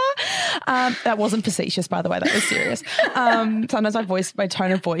 That wasn't facetious, by the way. That was serious. Sometimes my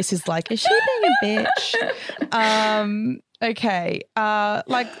tone of voice is like, is she being a bitch? Okay.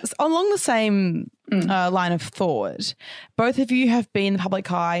 Like along the same line of thought, both of you have been in the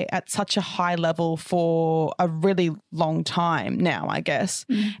public eye at such a high level for a really long time now, I guess.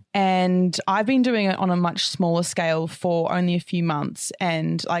 And I've been doing it on a much smaller scale for only a few months.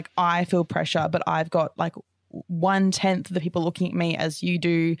 And like I feel pressure, but I've got like 1/10 of the people looking at me as you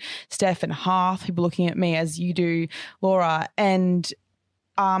do, Steph, and half people looking at me as you do, Laura. And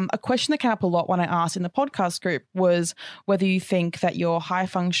a question that came up a lot when I asked in the podcast group was whether you think that your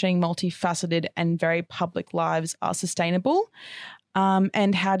high-functioning, multifaceted and very public lives are sustainable,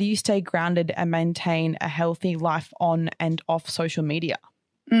 and how do you stay grounded and maintain a healthy life on and off social media?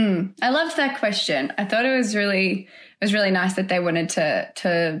 I loved that question. I thought it was really nice that they wanted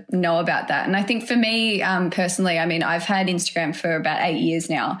to know about that. And I think for me personally, I mean, I've had Instagram for about 8 years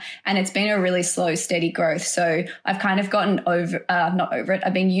now, and it's been a really slow, steady growth. So I've kind of gotten not over it.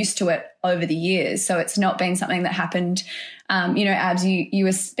 I've been used to it over the years. So it's not been something that happened. Abs, you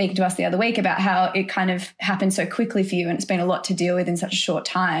were speaking to us the other week about how it kind of happened so quickly for you, and it's been a lot to deal with in such a short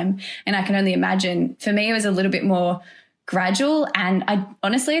time. And I can only imagine for me, it was a little bit more gradual. And I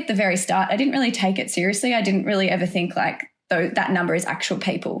honestly, at the very start, I didn't really take it seriously. I didn't really ever think like that number is actual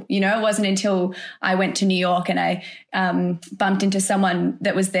people. It wasn't until I went to New York and I bumped into someone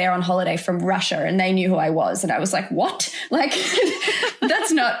that was there on holiday from Russia, and they knew who I was. And I was like, what? Like,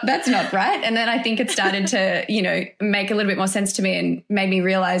 that's not right. And then I think it started to, make a little bit more sense to me and made me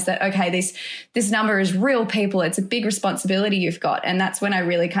realize that, okay, this number is real people. It's a big responsibility you've got. And that's when I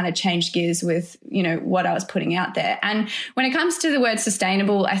really kind of changed gears with, what I was putting out there. And when it comes to the word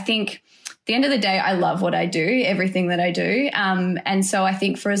sustainable, I think at the end of the day, I love what I do, everything that I do. And so I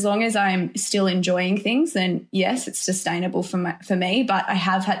think for as long as I'm still enjoying things, then yes, it's sustainable for me. But I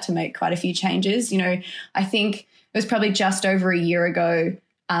have had to make quite a few changes. I think it was probably just over a year ago,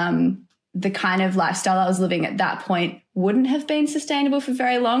 the kind of lifestyle I was living at that point wouldn't have been sustainable for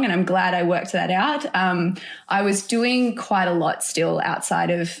very long. And I'm glad I worked that out. I was doing quite a lot still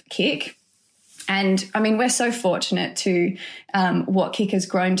outside of KIC. And I mean, we're so fortunate to what KIC has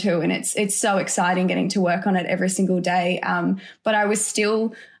grown to, and it's so exciting getting to work on it every single day. But I was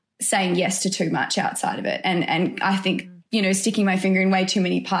still saying yes to too much outside of it, and I think sticking my finger in way too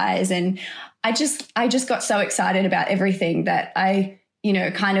many pies. And I just got so excited about everything that I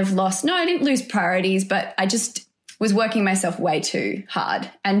kind of lost. No, I didn't lose priorities, but I just was working myself way too hard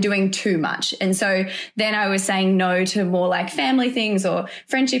and doing too much. And so then I was saying no to more like family things or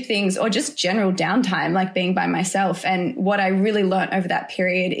friendship things or just general downtime, like being by myself. And what I really learned over that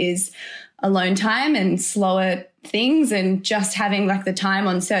period is alone time and slower things, and just having like the time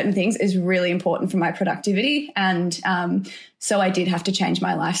on certain things is really important for my productivity. And so I did have to change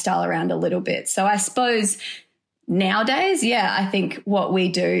my lifestyle around a little bit. So I suppose nowadays, I think what we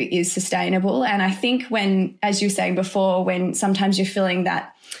do is sustainable. And I think when, as you were saying before, when sometimes you're feeling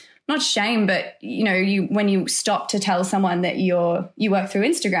that, not shame, but, when you stop to tell someone that you work through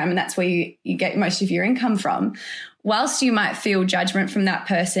Instagram and that's where you get most of your income from, whilst you might feel judgment from that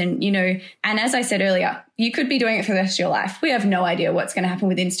person, and as I said earlier, you could be doing it for the rest of your life. We have no idea what's going to happen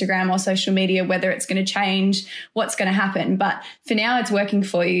with Instagram or social media, whether it's going to change, what's going to happen. But for now, it's working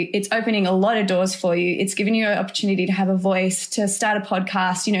for you. It's opening a lot of doors for you. It's giving you an opportunity to have a voice, to start a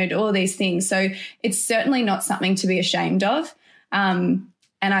podcast, do all these things. So it's certainly not something to be ashamed of.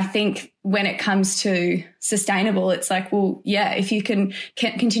 And I think when it comes to sustainable, it's like, well, if you can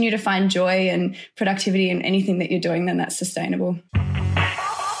continue to find joy and productivity in anything that you're doing, then that's sustainable.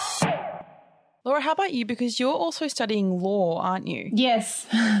 Laura, how about you? Because you're also studying law, aren't you? Yes.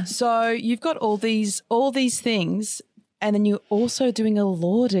 So you've got all these things, and then you're also doing a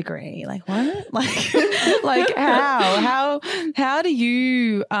law degree. Like what? Like how do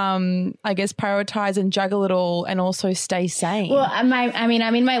you I guess prioritize and juggle it all and also stay sane? Well, I'm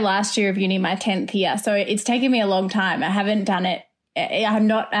in my last year of uni, my 10th year, so it's taken me a long time. I haven't done it. I'm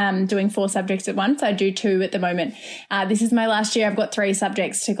not doing 4 subjects at once. I do 2 at the moment. This is my last year. I've got 3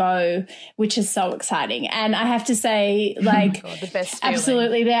 subjects to go, which is so exciting. And I have to say, like, God, the best feeling.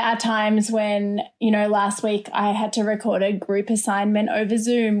 Absolutely, there are times when, last week I had to record a group assignment over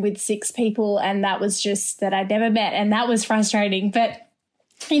Zoom with 6 people, and that was just that I'd never met, and that was frustrating. But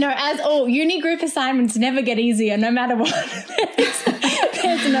as all uni group assignments never get easier, no matter what.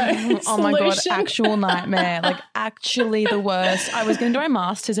 There's no Oh my God, solution. actual nightmare. Like actually the worst. I was going to do my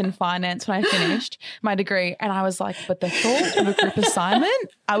master's in finance when I finished my degree, and I was like, but the thought of a group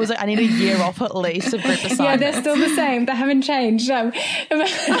assignment, I was like, I need a year off at least of group assignments. Yeah, they're still the same. They haven't changed. But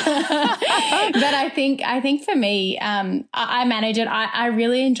I think for me, I manage it. I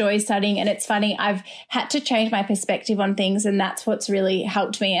really enjoy studying, and it's funny. I've had to change my perspective on things, and that's what's really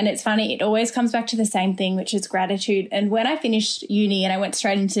helped me. And it's funny. It always comes back to the same thing, which is gratitude. And when I finished uni and I went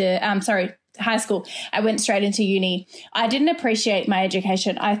straight into, high school, I went straight into uni. I didn't appreciate my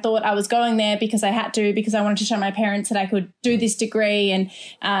education. I thought I was going there because I had to, because I wanted to show my parents that I could do this degree and,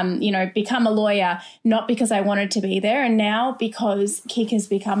 become a lawyer, not because I wanted to be there. And now because KIC has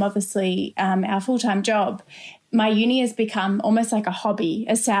become obviously our full-time job, my uni has become almost like a hobby,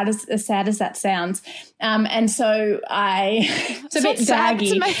 as sad as that sounds. And so it's a bit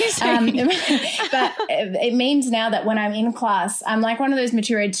daggy. But it means now that when I'm in class, I'm like one of those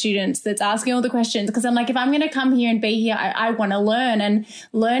mature age students that's asking all the questions, because I'm like, if I'm going to come here and be here, I want to learn, and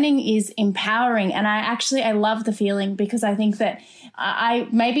learning is empowering. And I love the feeling, because I think that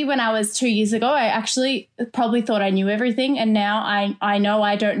maybe when I was 2 years ago, I actually probably thought I knew everything. And now I know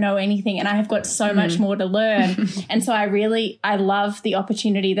I don't know anything, and I have got so much more to learn. And so I love the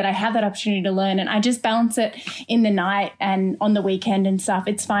opportunity that I have, that opportunity to learn. And I just balance it in the night and on the weekend and stuff.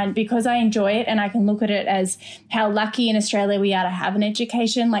 It's fine, because I enjoy it, and I can look at it as how lucky in Australia we are to have an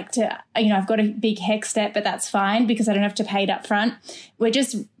education. Like I've got a big HECS debt, but that's fine because I don't have to pay it up front.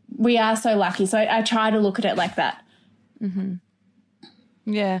 We are so lucky. So I try to look at it like that. Mm-hmm.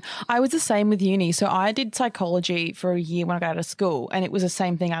 Yeah, I was the same with uni. So I did psychology for a year when I got out of school, and it was the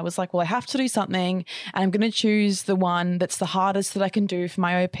same thing. I was like, well, I have to do something, and I'm going to choose the one that's the hardest that I can do for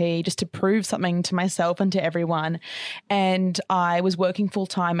my OP, just to prove something to myself and to everyone. And I was working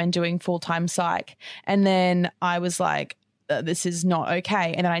full-time and doing full-time psych. And then I was like, this is not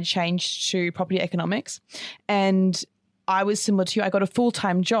okay. And then I changed to property economics, and I was similar to you. I got a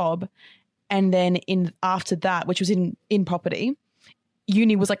full-time job, and then after that, which was in property,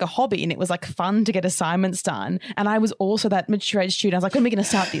 uni was like a hobby, and it was like fun to get assignments done. And I was also that mature age student. I was like, when are we going to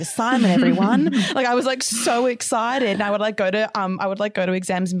start the assignment, everyone? Like, I was like so excited, and I would like go to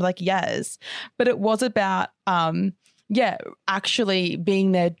exams and be like, yes. But it was about actually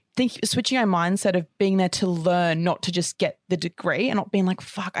being there, switching our mindset of being there to learn, not to just get the degree, and not being like,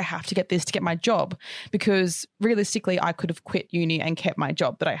 fuck, I have to get this to get my job. Because realistically, I could have quit uni and kept my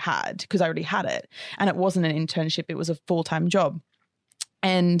job that I had, because I already had it. And it wasn't an internship, it was a full-time job.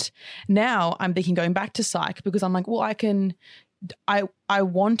 And now I'm thinking going back to psych, because I'm like, well, I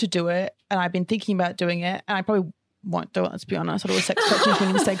want to do it, and I've been thinking about doing it, and I probably won't do it, let's be honest. I'll do a sex coaching thing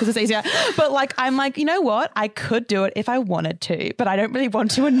instead because it's easier. But like, I'm like, you know what? I could do it if I wanted to, but I don't really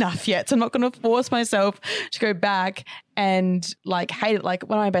want to enough yet. So I'm not going to force myself to go back and like hate it. Like,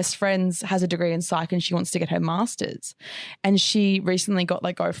 one of my best friends has a degree in psych, and she wants to get her master's, and she recently got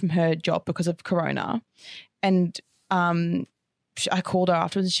let go from her job because of Corona. And I called her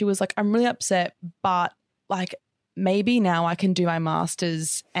afterwards, and she was like, I'm really upset, but like maybe now I can do my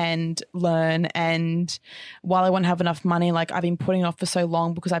master's and learn. And while I won't have enough money, like I've been putting it off for so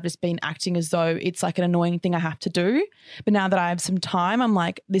long because I've just been acting as though it's like an annoying thing I have to do. But now that I have some time, I'm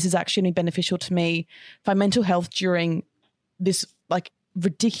like, this is actually beneficial to me for my mental health during this like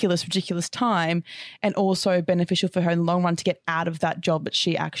ridiculous time, and also beneficial for her in the long run to get out of that job that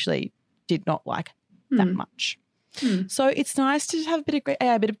she actually did not like that much. So it's nice to have a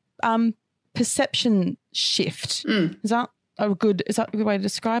bit of perception shift. Is that a good way to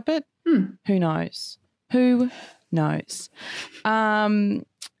describe it? Who knows?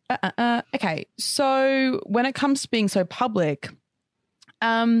 Okay, so when it comes to being so public,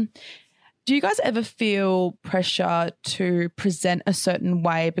 do you guys ever feel pressure to present a certain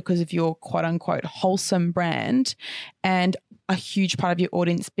way because of your quote unquote wholesome brand, and a huge part of your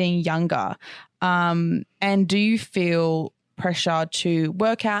audience being younger? And do you feel pressure to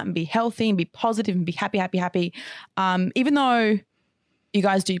work out and be healthy and be positive and be happy, even though you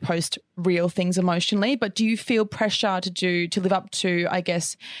guys do post real things emotionally, but do you feel pressure to live up to, I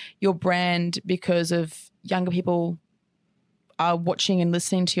guess, your brand because of younger people are watching and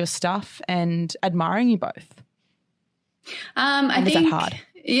listening to your stuff and admiring you both? I think that hard?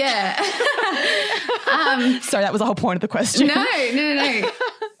 Yeah. Sorry, that was the whole point of the question. No.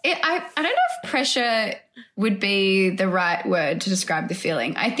 I don't know if pressure would be the right word to describe the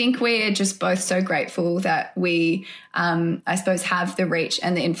feeling. I think we're just both so grateful that we, I suppose, have the reach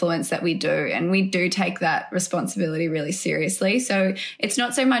and the influence that we do, and we do take that responsibility really seriously. So it's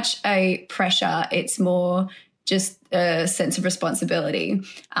not so much a pressure, it's more just a sense of responsibility.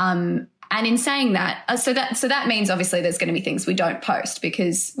 And in saying that, so that means obviously there's going to be things we don't post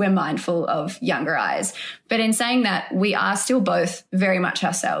because we're mindful of younger eyes. But in saying that, we are still both very much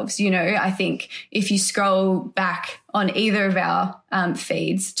ourselves. You know, I think if you scroll back on either of our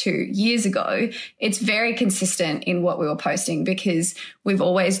feeds 2 years ago, it's very consistent in what we were posting because we've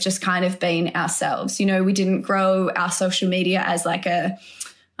always just kind of been ourselves. You know, we didn't grow our social media as like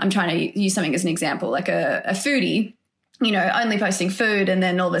I'm trying to use something as an example, like a foodie. only posting food, and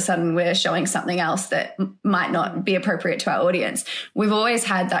then all of a sudden we're showing something else that might not be appropriate to our audience. We've always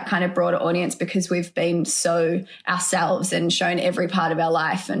had that kind of broader audience because we've been so ourselves and shown every part of our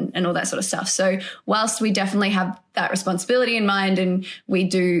life and all that sort of stuff. So whilst we definitely have that responsibility in mind and we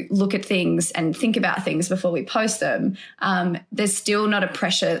do look at things and think about things before we post them, there's still not a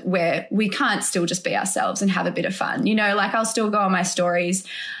pressure where we can't still just be ourselves and have a bit of fun. Like I'll still go on my stories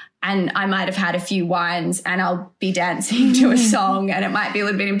and I might have had a few wines and I'll be dancing to a song and it might be a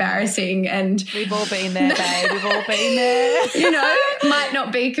little bit embarrassing. And we've all been there, babe. We've all been there. Might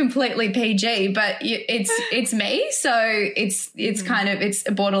not be completely PG, but it's me. So it's kind of, it's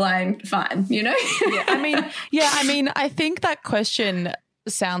borderline fun, Yeah, I mean, I think that question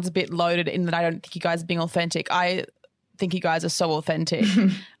sounds a bit loaded in that I don't think you guys are being authentic. I think you guys are so authentic.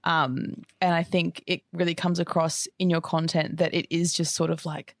 And I think it really comes across in your content that it is just sort of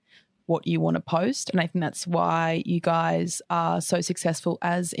like what you want to post. And I think that's why you guys are so successful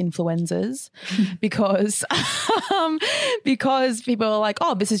as influencers because people are like,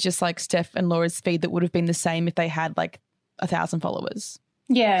 oh, this is just like Steph and Laura's feed that would have been the same if they had like 1,000 followers.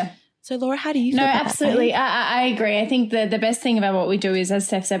 Yeah. So, Laura, how do you feel No, about absolutely. that? I agree. I think the best thing about what we do is, as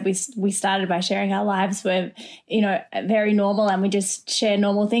Steph said, we started by sharing our lives. We're, very normal and we just share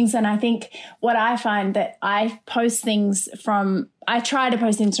normal things. And I think what I find that I try to post things from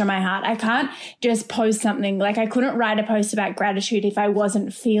my heart. I can't just post something. Like I couldn't write a post about gratitude if I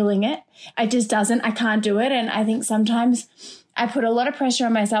wasn't feeling it. I can't do it. And I think sometimes I put a lot of pressure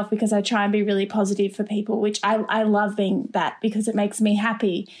on myself because I try and be really positive for people, which I love being that because it makes me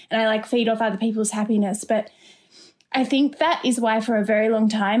happy and I like feed off other people's happiness. But I think that is why for a very long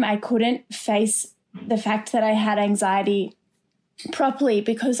time I couldn't face the fact that I had anxiety properly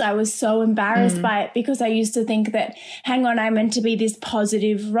because I was so embarrassed by it, because I used to think that, hang on, I'm meant to be this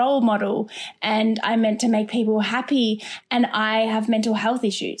positive role model and I'm meant to make people happy and I have mental health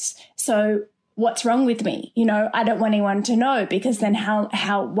issues. So what's wrong with me? I don't want anyone to know because then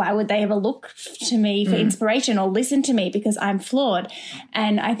why would they ever look to me for inspiration or listen to me because I'm flawed?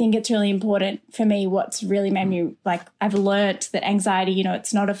 And I think it's really important for me. What's really made me I've learnt that anxiety,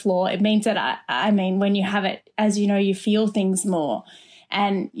 it's not a flaw. It means that when you have it, as you feel things more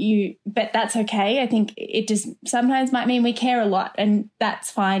but that's okay. I think it just sometimes might mean we care a lot and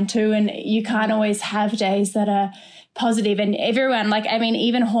that's fine too. And you can't always have days that are positive and everyone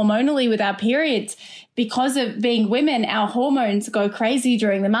even hormonally with our periods, because of being women, our hormones go crazy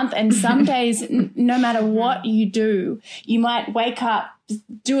during the month. And some days, no matter what you do, you might wake up,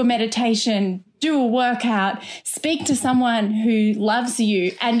 do a meditation, do a workout, speak to someone who loves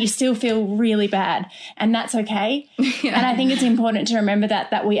you and you still feel really bad. And that's okay. Yeah. And I think it's important to remember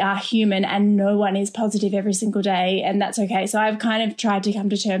that we are human and no one is positive every single day. And that's okay. So I've kind of tried to come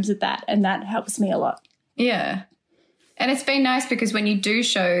to terms with that and that helps me a lot. Yeah. And it's been nice because when you do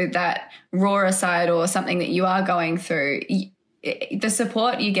show that rawer side or something that you are going through, the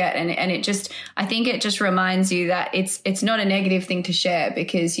support you get and I think it just reminds you that it's not a negative thing to share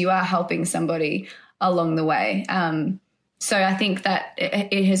because you are helping somebody along the way. So I think that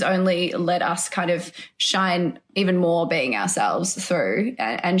it has only let us kind of shine even more being ourselves through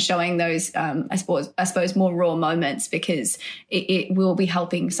and showing those, I suppose more raw moments because it will be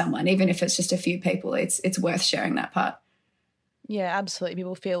helping someone, even if it's just a few people. It's worth sharing that part. Yeah, absolutely.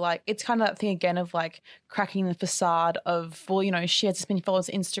 People feel like it's kind of that thing again of like cracking the facade of, well, she has this many followers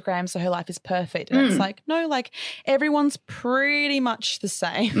on Instagram, so her life is perfect. And it's like, no, everyone's pretty much the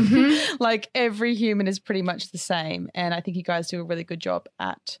same. Mm-hmm. Every human is pretty much the same. And I think you guys do a really good job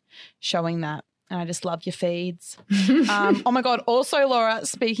at showing that. And I just love your feeds. Oh, my God. Also, Laura,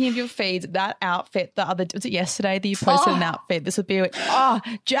 speaking of your feeds, that outfit, was it yesterday that you posted an outfit? This would be,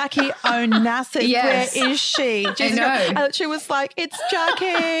 Jackie Onassis. Yes. Where is she? I know. I literally was like, it's Jackie.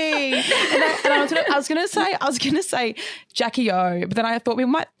 and I was going to say Jackie O, but then I thought we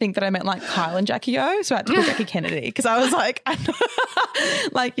might think that I meant like Kyle and Jackie O. So I had to call Jackie Kennedy because I was like, I'm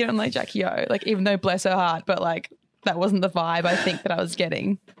like Jackie O, even though bless her heart, but that wasn't the vibe I think that I was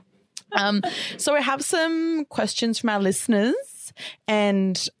getting. So I have some questions from our listeners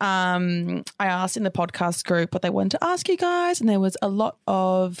and I asked in the podcast group what they wanted to ask you guys and there was a lot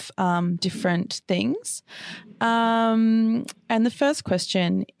of different things. And the first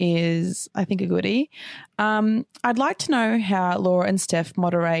question is, I think, a goodie. I'd like to know how Laura and Steph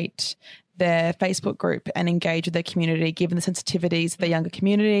moderate their Facebook group and engage with their community, given the sensitivities of the younger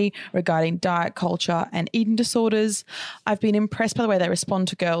community regarding diet culture and eating disorders. I've been impressed by the way they respond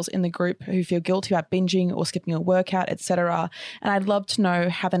to girls in the group who feel guilty about binging or skipping a workout, etc. And I'd love to know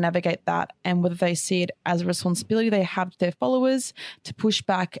how they navigate that and whether they see it as a responsibility they have to their followers to push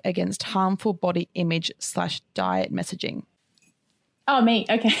back against harmful body image/diet messaging. Oh, me.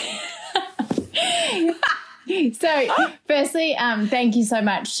 Okay. So firstly, thank you so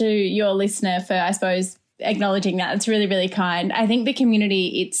much to your listener for, I suppose, acknowledging that. It's really, really kind. I think the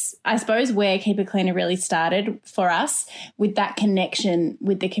community, it's, I suppose, where Keep It Cleaner really started for us, with that connection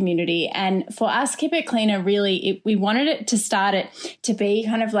with the community. And for us, Keep It Cleaner really, we wanted it to start it to be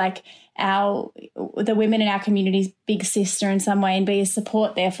kind of like the women in our community's big sister in some way and be a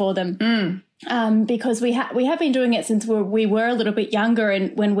support there for them. Because we have been doing it since we were a little bit younger,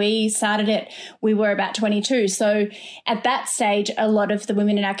 and when we started it, we were about 22. So at that stage, a lot of the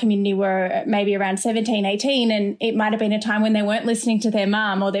women in our community were maybe around 17, 18, and it might have been a time when they weren't listening to their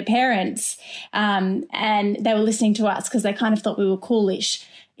mum or their parents, and they were listening to us because they kind of thought we were coolish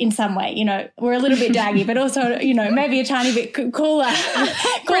in some way. You know, we're a little bit daggy, but also, you know, maybe a tiny bit cooler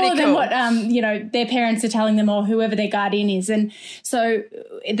than what, you know, their parents are telling them or whoever their guardian is. And so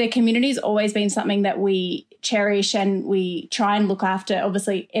the community's always been something that we cherish and we try and look after,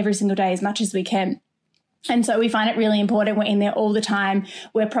 obviously, every single day as much as we can. And so we find it really important. We're in there all the time.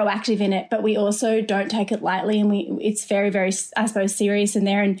 We're proactive in it, but we also don't take it lightly. And it's very, very, I suppose, serious in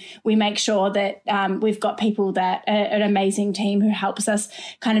there. And we make sure that we've got people that an amazing team who helps us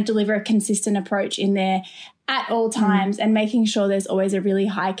kind of deliver a consistent approach in there at all times, and making sure there's always a really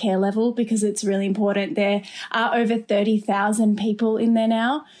high care level, because it's really important. There are over 30,000 people in there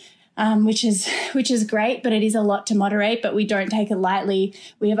now. Which is great, but it is a lot to moderate, but we don't take it lightly.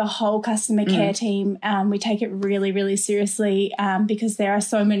 We have a whole customer care team. We take it really, really seriously because there are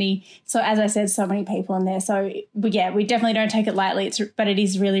so many people in there. So we definitely don't take it lightly, but it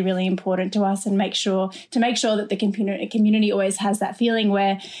is really, really important to us, and make sure that the community always has that feeling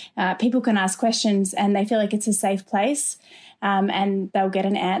where people can ask questions and they feel like it's a safe place, and they'll get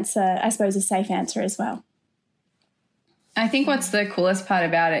an answer, I suppose, a safe answer as well. I think what's the coolest part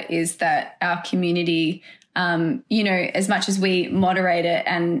about it is that our community, you know, as much as we moderate it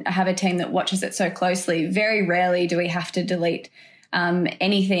and have a team that watches it so closely, very rarely do we have to delete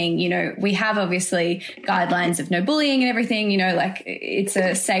anything. You know, we have obviously guidelines of no bullying and everything, you know, like it's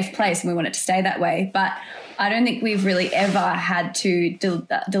a safe place and we want it to stay that way. But I don't think we've really ever had to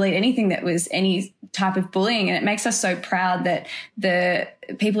delete anything that was any type of bullying. And it makes us so proud that the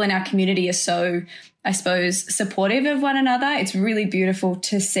people in our community are so, I suppose, supportive of one another. It's really beautiful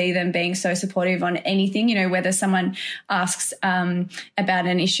to see them being so supportive on anything, you know, whether someone asks about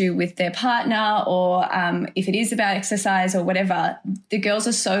an issue with their partner or if it is about exercise or whatever, the girls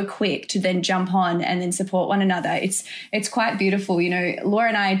are so quick to then jump on and then support one another. It's quite beautiful. You know, Laura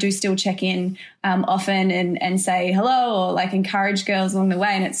and I do still check in often and say hello or like encourage girls along the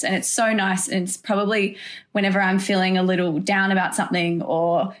way. And it's so nice. And it's probably whenever I'm feeling a little down about something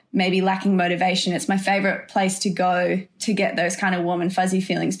or maybe lacking motivation, it's my favorite place to go to get those kind of warm and fuzzy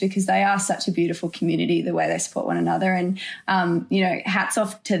feelings, because they are such a beautiful community, the way they support one another. And, you know, hats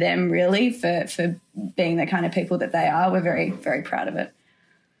off to them really for being the kind of people that they are. We're very, very proud of it.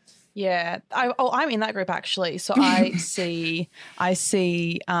 Yeah. I'm in that group actually. So I see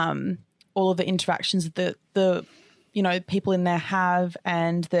all of the interactions that the you know, people in there have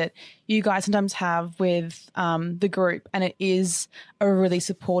and that you guys sometimes have with the group, and it is a really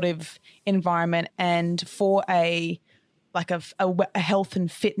supportive environment. And for a health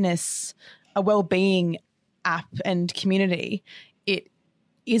and fitness, a well-being app and community, it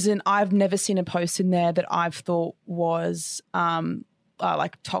isn't, I've never seen a post in there that I've thought was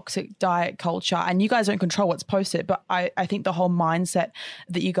like toxic diet culture. And you guys don't control what's posted, but I think the whole mindset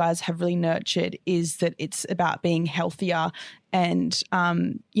that you guys have really nurtured is that it's about being healthier and,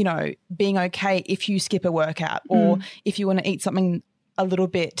 you know, being okay if you skip a workout or if you want to eat something a little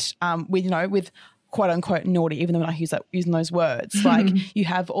bit with quote unquote naughty, even though I use using those words. Like you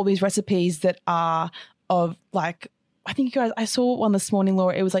have all these recipes that are of like, I think you guys, I saw one this morning,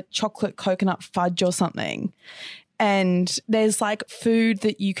 Laura, it was like chocolate coconut fudge or something. And there's like food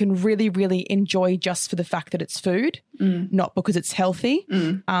that you can really, really enjoy just for the fact that it's food, not because it's healthy.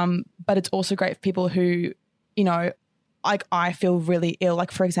 But it's also great for people who, you know, like I feel really ill.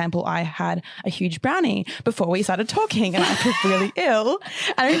 Like, for example, I had a huge brownie before we started talking and I feel really ill.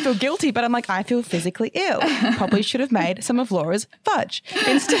 I don't feel guilty, but I'm like, I feel physically ill. Probably should have made some of Laura's fudge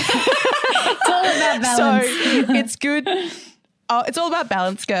instead. It's all about balance. So it's good. Oh, it's all about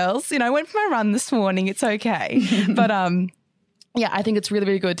balance, girls. You know, I went for my run this morning. It's okay. But yeah, I think it's really,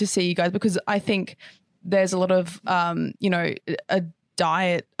 really good to see you guys, because I think there's a lot of, a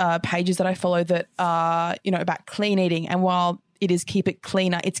diet pages that I follow that are, about clean eating. And while it is keep it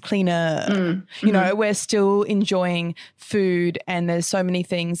cleaner, it's cleaner. We're still enjoying food, and there's so many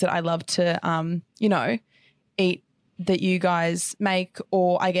things that I love to, eat that you guys make,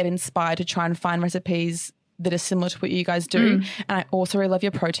 or I get inspired to try and find recipes that are similar to what you guys do. And I also really love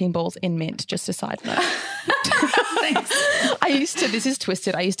your protein balls in mint, just a side note. This is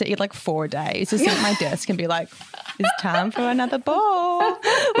twisted. I used to eat like 4 a day. I used to sit at my desk and be like, it's time for another ball.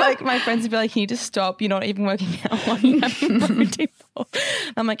 Like my friends would be like, you need to stop. You're not even working out while you're having a protein ball.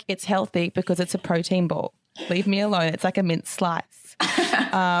 I'm like, it's healthy because it's a protein ball. Leave me alone. It's like a mint slice.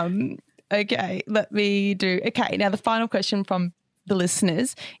 Okay, now the final question from the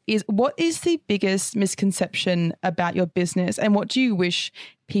listeners is, what is the biggest misconception about your business, and what do you wish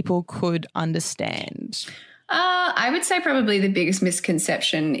people could understand? I would say probably the biggest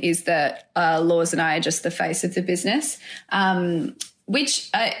misconception is that Laws and I are just the face of the business, which,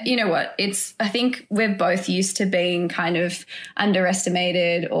 you know what, I think we're both used to being kind of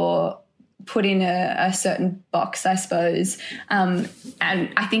underestimated or put in a certain box, I suppose. And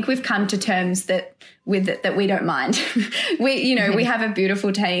I think we've come to terms that we don't mind. We have a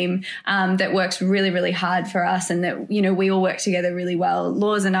beautiful team that works really, really hard for us, and that, we all work together really well.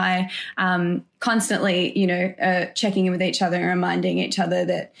 Laws and I constantly, checking in with each other and reminding each other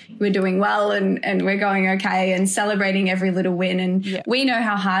that we're doing well and we're going okay, and celebrating every little win. And we know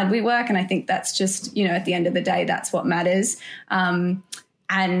how hard we work. And I think that's just, at the end of the day, that's what matters.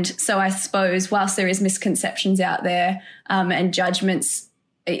 And so I suppose whilst there is misconceptions out there and judgments,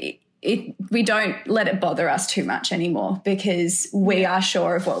 we don't let it bother us too much anymore, because we are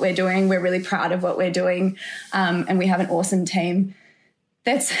sure of what we're doing. We're really proud of what we're doing, and we have an awesome team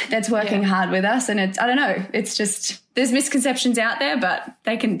that's working hard with us. And I don't know, it's just, there's misconceptions out there, but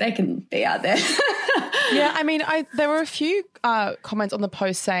they can be out there. Yeah, I mean, there were a few comments on the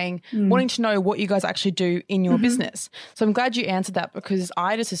post saying wanting to know what you guys actually do in your business. So I'm glad you answered that, because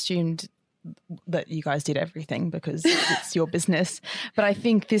I just assumed that you guys did everything because it's your business. But I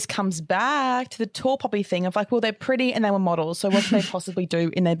think this comes back to the tall poppy thing of like, well, they're pretty and they were models, so what can they possibly do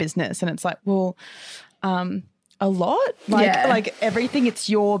in their business? And it's like, well, a lot. Like everything, it's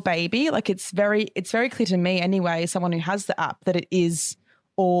your baby. Like it's very clear to me anyway, someone who has the app, that it is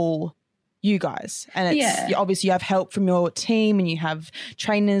all you guys. And it's obviously you have help from your team, and you have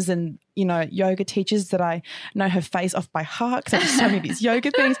trainers and, yoga teachers that I know her face off by heart because I just so many of these yoga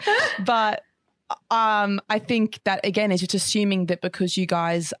things. But I think that, again, is just assuming that because you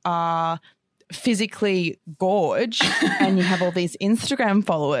guys are physically gorge and you have all these Instagram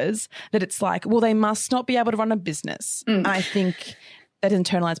followers, that it's like, well, they must not be able to run a business. And I think that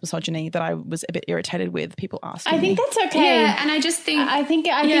internalized misogyny that I was a bit irritated with people asking. I think that's okay. Yeah, and I just think I think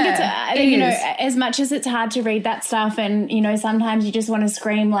it's as much as it's hard to read that stuff, and sometimes you just want to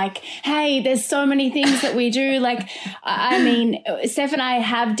scream like, hey, there's so many things that we do. Like, I mean, Steph and I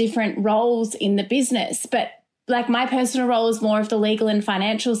have different roles in the business, but like my personal role is more of the legal and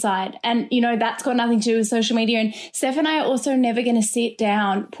financial side. And, that's got nothing to do with social media. And Steph and I are also never going to sit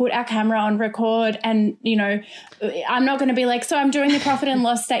down, put our camera on record and, I'm not going to be like, so I'm doing the profit and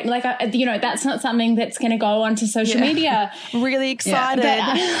loss statement. Like, that's not something that's going to go onto social media. Really excited.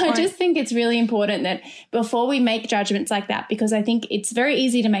 Yeah. But I just think it's really important that before we make judgments like that, because I think it's very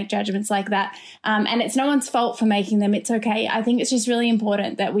easy to make judgments like that. And it's no one's fault for making them. It's okay. I think it's just really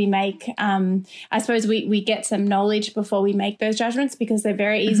important that we make, I suppose we get some knowledge before we make those judgments, because they're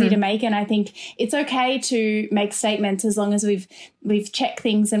very easy to make. And I think it's okay to make statements as long as we've checked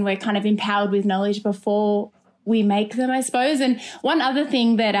things and we're kind of empowered with knowledge before we make them, I suppose. And one other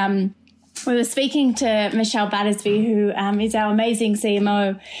thing that we were speaking to Michelle Battersby, who is our amazing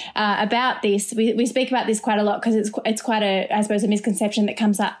CMO, about this. We speak about this quite a lot because it's quite I suppose, a misconception that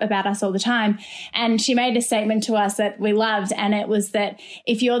comes up about us all the time. And she made a statement to us that we loved, and it was that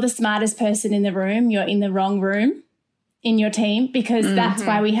if you're the smartest person in the room, you're in the wrong room in your team, because that's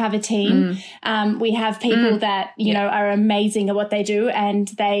why we have a team. We have people that, are amazing at what they do, and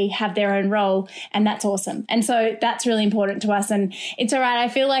they have their own role, and that's awesome. And so that's really important to us, and it's all right. I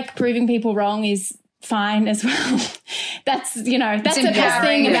feel like proving people wrong is fine as well. That's the best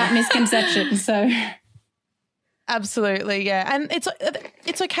thing about misconceptions. So Absolutely, yeah. And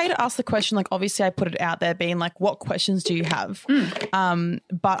it's okay to ask the question. Like, obviously I put it out there being like, what questions do you have?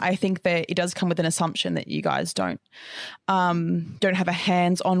 But I think that it does come with an assumption that you guys don't have a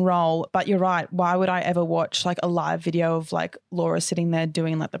hands-on role. But you're right. Why would I ever watch like a live video of like Laura sitting there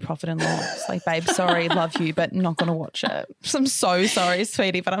doing like the profit and loss? Like, babe, sorry, love you, but not going to watch it. I'm so sorry,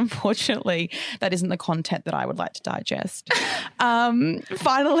 sweetie, but unfortunately that isn't the content that I would like to digest.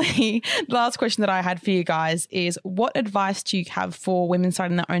 Finally, the last question that I had for you guys is, what advice do you have for women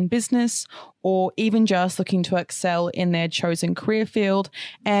starting their own business or even just looking to excel in their chosen career field?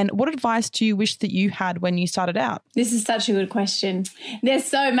 And what advice do you wish that you had when you started out? This is such a good question. There's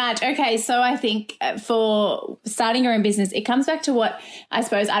so much. Okay, so I think for starting your own business, it comes back to what I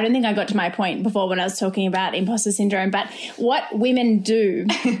suppose, I don't think I got to my point before when I was talking about imposter syndrome, but what women do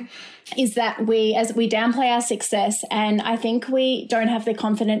is that we downplay our success, and I think we don't have the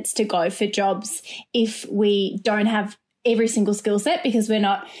confidence to go for jobs if we don't have every single skill set, because we're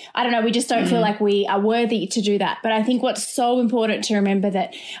not, I don't know, we just don't feel like we are worthy to do that. But I think what's so important to remember,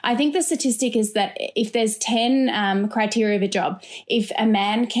 that I think the statistic is that if there's 10 criteria of a job, if a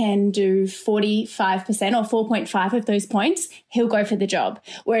man can do 45% or 4.5 of those points, he'll go for the job.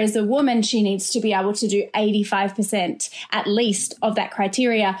 Whereas a woman, she needs to be able to do 85% at least of that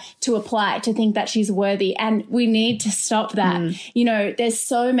criteria to apply, to think that she's worthy. And we need to stop that. You know, there's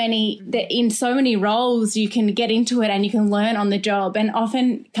so many, in so many roles you can get into it and you can learn on the job. And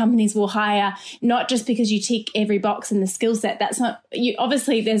often companies will hire not just because you tick every box in the skill set. That's not, you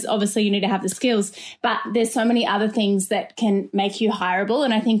obviously you need to have the skills, but there's so many other things that can make you hireable.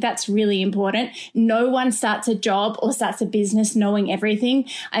 And I think that's really important. No one starts a job or starts a business knowing everything.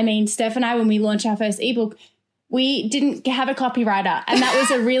 I mean, Steph and I, when we launched our first ebook, we didn't have a copywriter, and that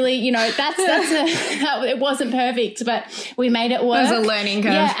was a really, you know, it wasn't perfect, but we made it work. It was a learning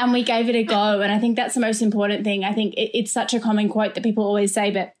curve. Yeah, and we gave it a go, and I think that's the most important thing. I think it's such a common quote that people always say,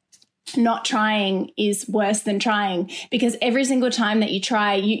 but not trying is worse than trying, because every single time that you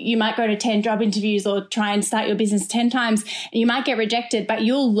try, you might go to 10 job interviews or try and start your business 10 times and you might get rejected, but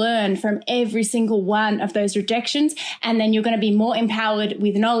you'll learn from every single one of those rejections, and then you're going to be more empowered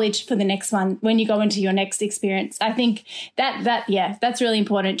with knowledge for the next one when you go into your next experience. I think that's really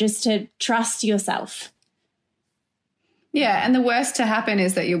important, just to trust yourself. Yeah, and the worst to happen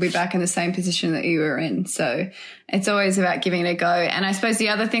is that you'll be back in the same position that you were in. So it's always about giving it a go. And I suppose the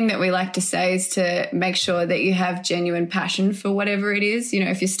other thing that we like to say is to make sure that you have genuine passion for whatever it is. You know,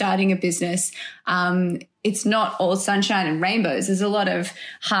 if you're starting a business, it's not all sunshine and rainbows. There's a lot of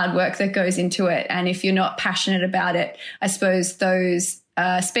hard work that goes into it. And if you're not passionate about it, I suppose those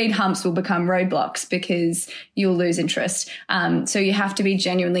speed humps will become roadblocks because you'll lose interest. So you have to be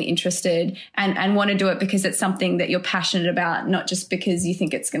genuinely interested and want to do it because it's something that you're passionate about, not just because you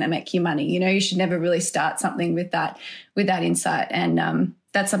think it's going to make you money. You know, you should never really start something with that insight. And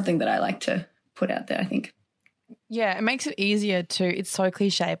that's something that I like to put out there, I think. Yeah, it makes it easier to, it's so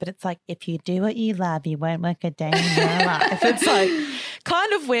cliche, but it's like, if you do what you love, you won't work a day in your life. It's like,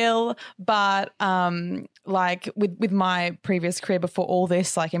 kind of will, but like with my previous career before all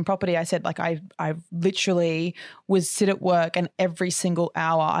this, like in property, I said like I literally was sit at work and every single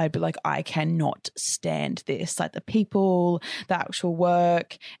hour I'd be like, I cannot stand this, like the people, the actual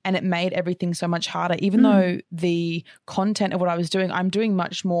work, and it made everything so much harder. Even though the content of what I was doing, I'm spending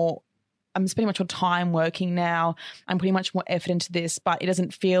much more time working now. I'm putting much more effort into this, but it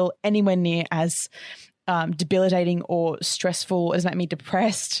doesn't feel anywhere near as debilitating or stressful. It doesn't make me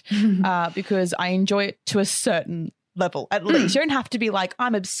depressed because I enjoy it to a certain level at least. You don't have to be like,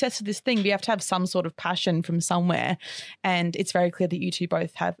 I'm obsessed with this thing, but you have to have some sort of passion from somewhere. And it's very clear that you two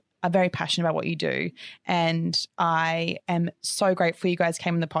both are very passionate about what you do. And I am so grateful you guys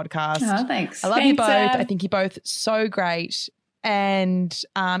came on the podcast. Oh, thanks. I love you both. I think you're both so great. And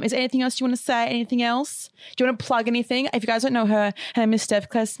is there anything else you want to say? Anything else? Do you want to plug anything? If you guys don't know her name is Steph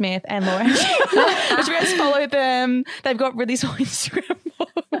Claire Smith and Laura. Would you guys follow them? They've got really small Instagram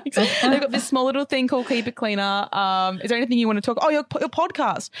followings. They've got this small little thing called Keep It Cleaner. Is there anything you want to talk? Oh, your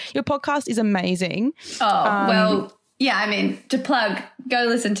podcast. Your podcast is amazing. Oh, well, yeah, I mean, to plug, go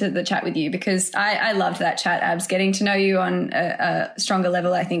listen to the chat with you, because I loved that chat, Abs. Getting to know you on a stronger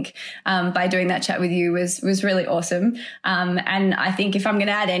level, I think, by doing that chat with you was really awesome. And I think if I'm going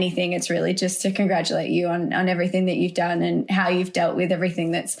to add anything, it's really just to congratulate you on everything that you've done and how you've dealt with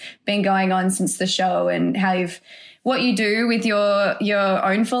everything that's been going on since the show, and how what you do with your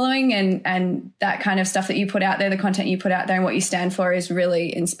own following and that kind of stuff that you put out there, the content you put out there and what you stand for is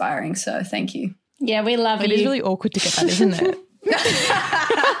really inspiring. So thank you. Yeah, we love you. It is really awkward to get that, isn't it?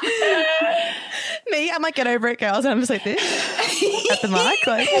 Me, I might get over it, girls. And I'm just like this at the mic.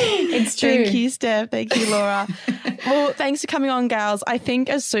 Like, it's true. Thank you, Steph. Thank you, Laura. Well, thanks for coming on, gals. I think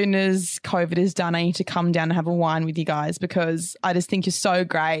as soon as COVID is done, I need to come down and have a wine with you guys because I just think you're so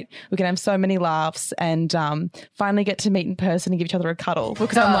great. We can have so many laughs and finally get to meet in person and give each other a cuddle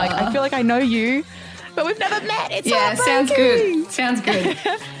because I'm like, I feel like I know you, but we've never met. It's sounds good. Sounds good.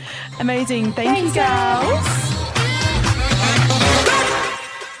 Amazing. Thank you, gals.